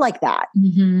I looked like that.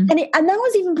 Mm-hmm. And that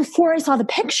was even before I saw the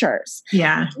pictures.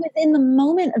 Yeah. In the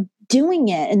moment of doing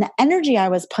it and the energy I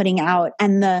was putting out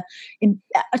and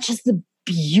just the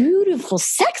beautiful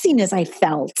sexiness I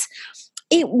felt,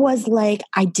 it was like,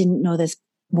 I didn't know this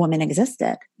woman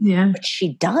existed. Yeah. But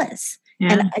she does.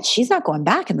 Yeah. And she's not going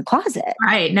back in the closet.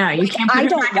 Right. No, you can't put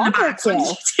her back in the box. Once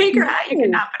you take her out, you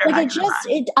cannot put her back in the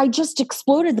box. I just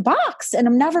exploded the box and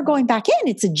I'm never going back in.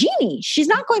 It's a genie. She's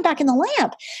not going back in the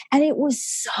lamp. And it was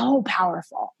so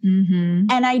powerful. Mm-hmm.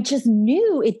 And I just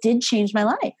knew it did change my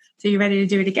life. So you're ready to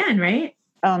do it again, right?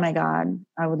 Oh my God.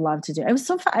 I would love to do it. It was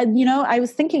so fun. I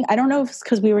was thinking, I don't know if it's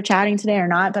because we were chatting today or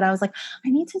not, but I was like, I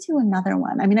need to do another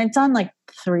one. I mean, I've done like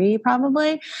 3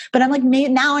 probably, but I'm like,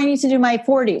 now I need to do my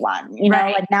 40 one,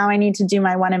 like now I need to do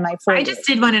my one in my 40. I just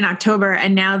did one in October.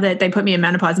 And now that they put me in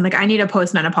menopause, I'm like, I need a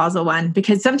postmenopausal one,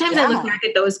 because sometimes I look back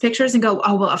at those pictures and go,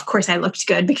 oh, well, of course I looked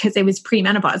good because it was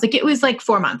pre-menopause. Like it was like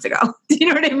 4 months ago. Do you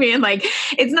know what I mean? Like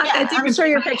it's not that different. I'm sure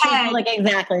your pictures are like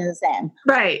exactly the same.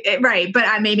 Right.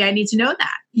 But maybe I need to know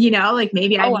that, like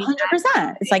maybe I need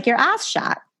 100%. It's like your ass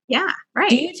shot. Yeah. Right.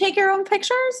 Do you take your own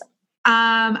pictures?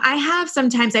 I have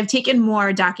sometimes. I've taken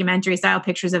more documentary style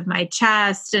pictures of my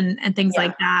chest and things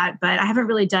like that, but I haven't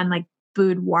really done like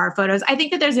boudoir photos. I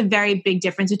think that there's a very big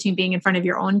difference between being in front of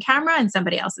your own camera and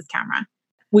somebody else's camera.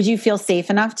 Would you feel safe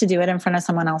enough to do it in front of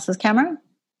someone else's camera?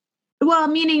 Well,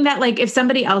 meaning that like if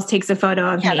somebody else takes a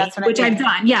photo of me, which I've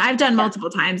done. Yeah, I've done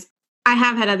multiple times. I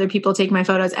have had other people take my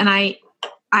photos, and I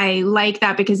like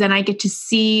that because then I get to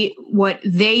see what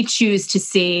they choose to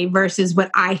see versus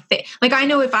what I think. Like I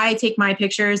know if I take my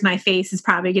pictures, my face is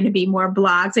probably going to be more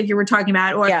blocked, like you were talking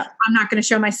about, or I'm not going to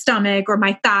show my stomach or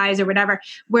my thighs or whatever.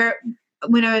 Where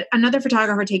when another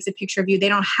photographer takes a picture of you, they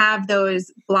don't have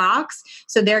those blocks.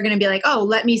 So they're going to be like, oh,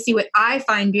 let me see what I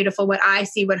find beautiful, what I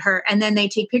see, what her. And then they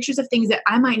take pictures of things that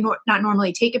I might not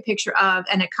normally take a picture of,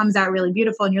 and it comes out really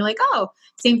beautiful. And you're like, oh,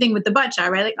 same thing with the butt shot,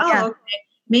 right? Like, oh, okay.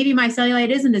 Maybe my cellulite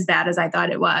isn't as bad as I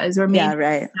thought it was, or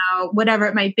maybe whatever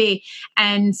it might be.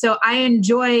 And so I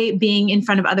enjoy being in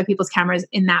front of other people's cameras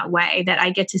in that way, that I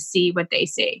get to see what they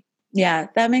see. Yeah,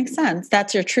 that makes sense.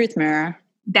 That's your truth mirror.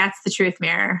 That's the truth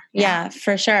mirror. Yeah,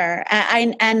 for sure.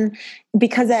 And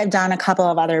because I've done a couple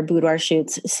of other boudoir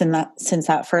shoots since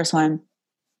that first one,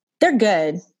 they're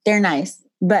good. They're nice,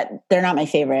 but they're not my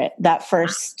favorite. That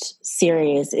first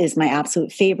series is my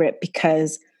absolute favorite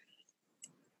because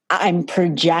I'm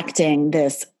projecting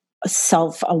this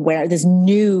this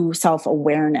new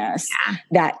self-awareness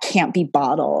that can't be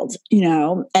bottled,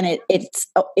 and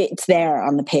it's there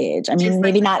on the page. I mean,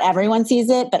 maybe not everyone sees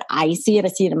it, but I see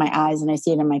it in my eyes and I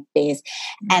see it in my face.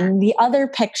 And the other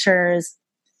pictures,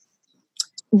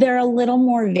 they're a little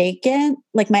more vacant.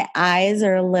 Like my eyes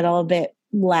are a little bit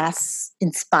less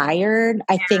inspired,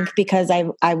 I think, because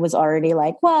I was already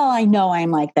like, well, I know I'm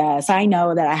like this. I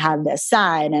know that I have this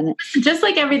side. And just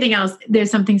like everything else, there's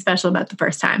something special about the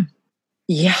first time.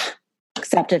 Yeah.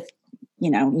 Except if,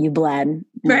 you bled and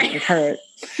it hurt.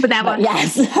 But that one.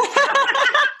 Yes.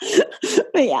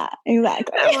 But yeah,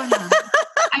 exactly.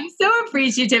 I'm so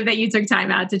appreciative that you took time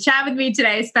out to chat with me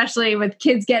today, especially with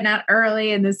kids getting out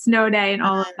early and the snow day and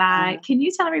all of that. Can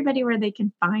you tell everybody where they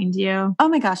can find you? Oh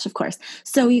my gosh, of course.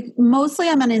 So mostly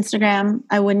I'm on Instagram.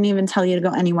 I wouldn't even tell you to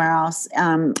go anywhere else.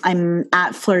 I'm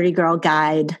at Flirty Girl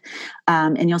Guide,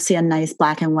 and you'll see a nice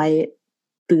black and white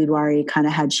boudoir-y kind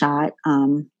of headshot,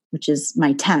 which is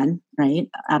my 10, right,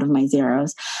 out of my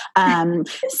zeros.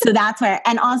 So that's where,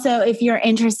 and also if you're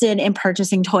interested in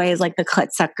purchasing toys like the Clit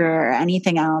Sucker or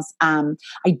anything else, I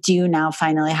do now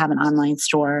finally have an online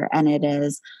store, and it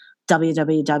is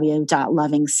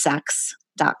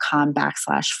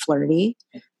www.lovingsex.com/flirty,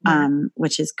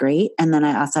 which is great. And then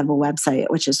I also have a website,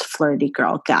 which is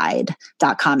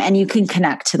flirtygirlguide.com. And you can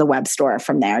connect to the web store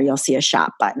from there. You'll see a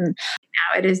shop button.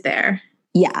 Now it is there.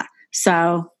 Yeah.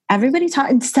 So everybody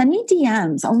send me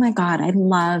DMs. Oh my God. I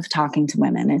love talking to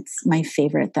women. It's my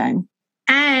favorite thing.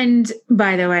 And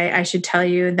by the way, I should tell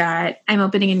you that I'm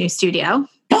opening a new studio.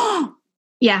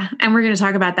 Yeah. And we're going to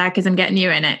talk about that because I'm getting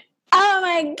you in it. Oh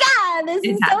my God. This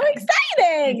is so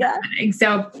exciting.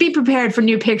 So be prepared for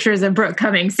new pictures of Brooke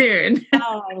coming soon.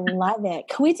 Oh, I love it.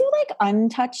 Can we do like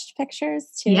untouched pictures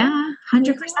too? Yeah,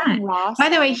 100%. By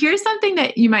the way, here's something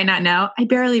that you might not know. I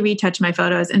barely retouch my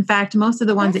photos. In fact, most of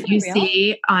the ones that you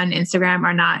see on Instagram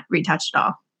are not retouched at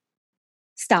all.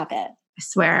 Stop it. I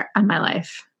swear on my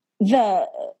life. The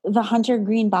hunter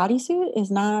green bodysuit is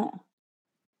not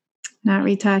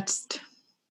retouched.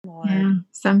 Yeah,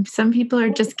 some people are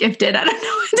just gifted. I don't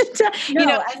know what to tell.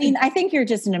 I mean, I think you're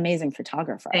just an amazing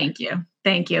photographer. Thank you.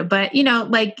 But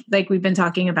like we've been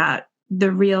talking about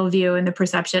the real view and the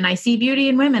perception. I see beauty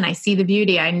in women. I see the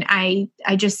beauty. I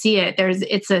just see it.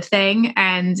 It's a thing,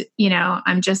 and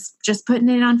I'm just putting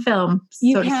it on film.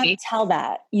 You can't tell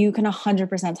that. You can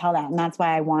 100% tell that, and that's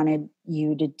why I wanted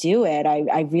you to do it.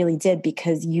 I really did,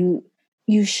 because you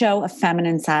show a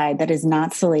feminine side that is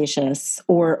not salacious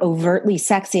or overtly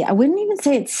sexy. I wouldn't even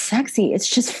say it's sexy. It's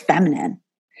just feminine.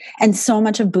 And so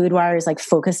much of boudoir is like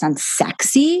focused on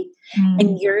sexy,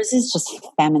 and yours is just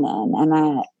feminine.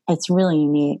 And it's really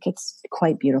unique. It's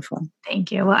quite beautiful.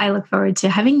 Thank you. Well, I look forward to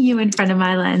having you in front of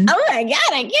my lens. Oh my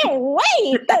God, I can't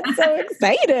wait. That's so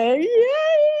exciting. Yay.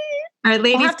 All right,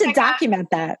 ladies, we'll have to document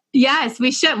that. Yes,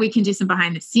 we should. We can do some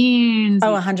behind the scenes.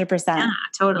 Oh, 100%. Yeah,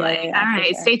 totally. Yeah, all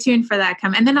right. sure. Stay tuned for that.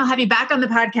 And then I'll have you back on the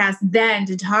podcast then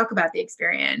to talk about the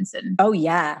experience. And oh,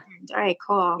 yeah. All right,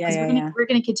 cool. Yeah, we're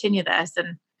going to continue this.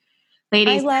 And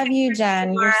ladies, I love you,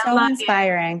 Jen. You're so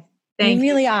inspiring. You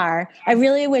really are. I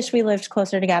really wish we lived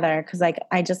closer together, because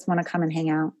I just want to come and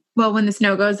hang out. Well, when the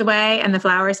snow goes away and the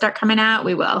flowers start coming out,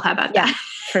 we will. How about that?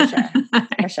 For sure.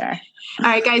 For sure. All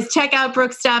right, guys, check out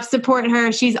Brooke's stuff. Support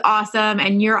her. She's awesome,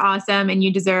 and you're awesome, and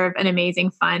you deserve an amazing,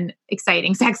 fun,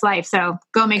 exciting sex life. So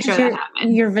go make sure that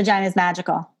happens. Your vagina is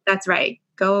magical. That's right.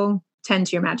 Go tend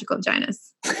to your magical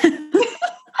vaginas.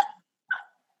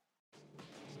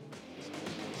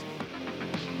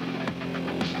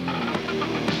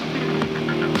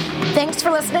 Thanks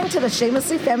for listening to the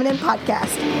Shamelessly Feminine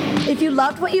podcast. If you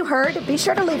loved what you heard, be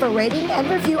sure to leave a rating and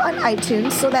review on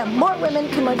iTunes so that more women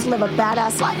can learn to live a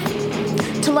badass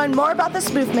life. To learn more about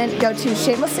this movement, go to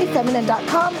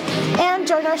shamelesslyfeminine.com and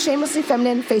join our Shamelessly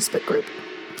Feminine Facebook group.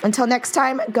 Until next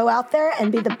time, go out there and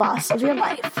be the boss of your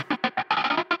life.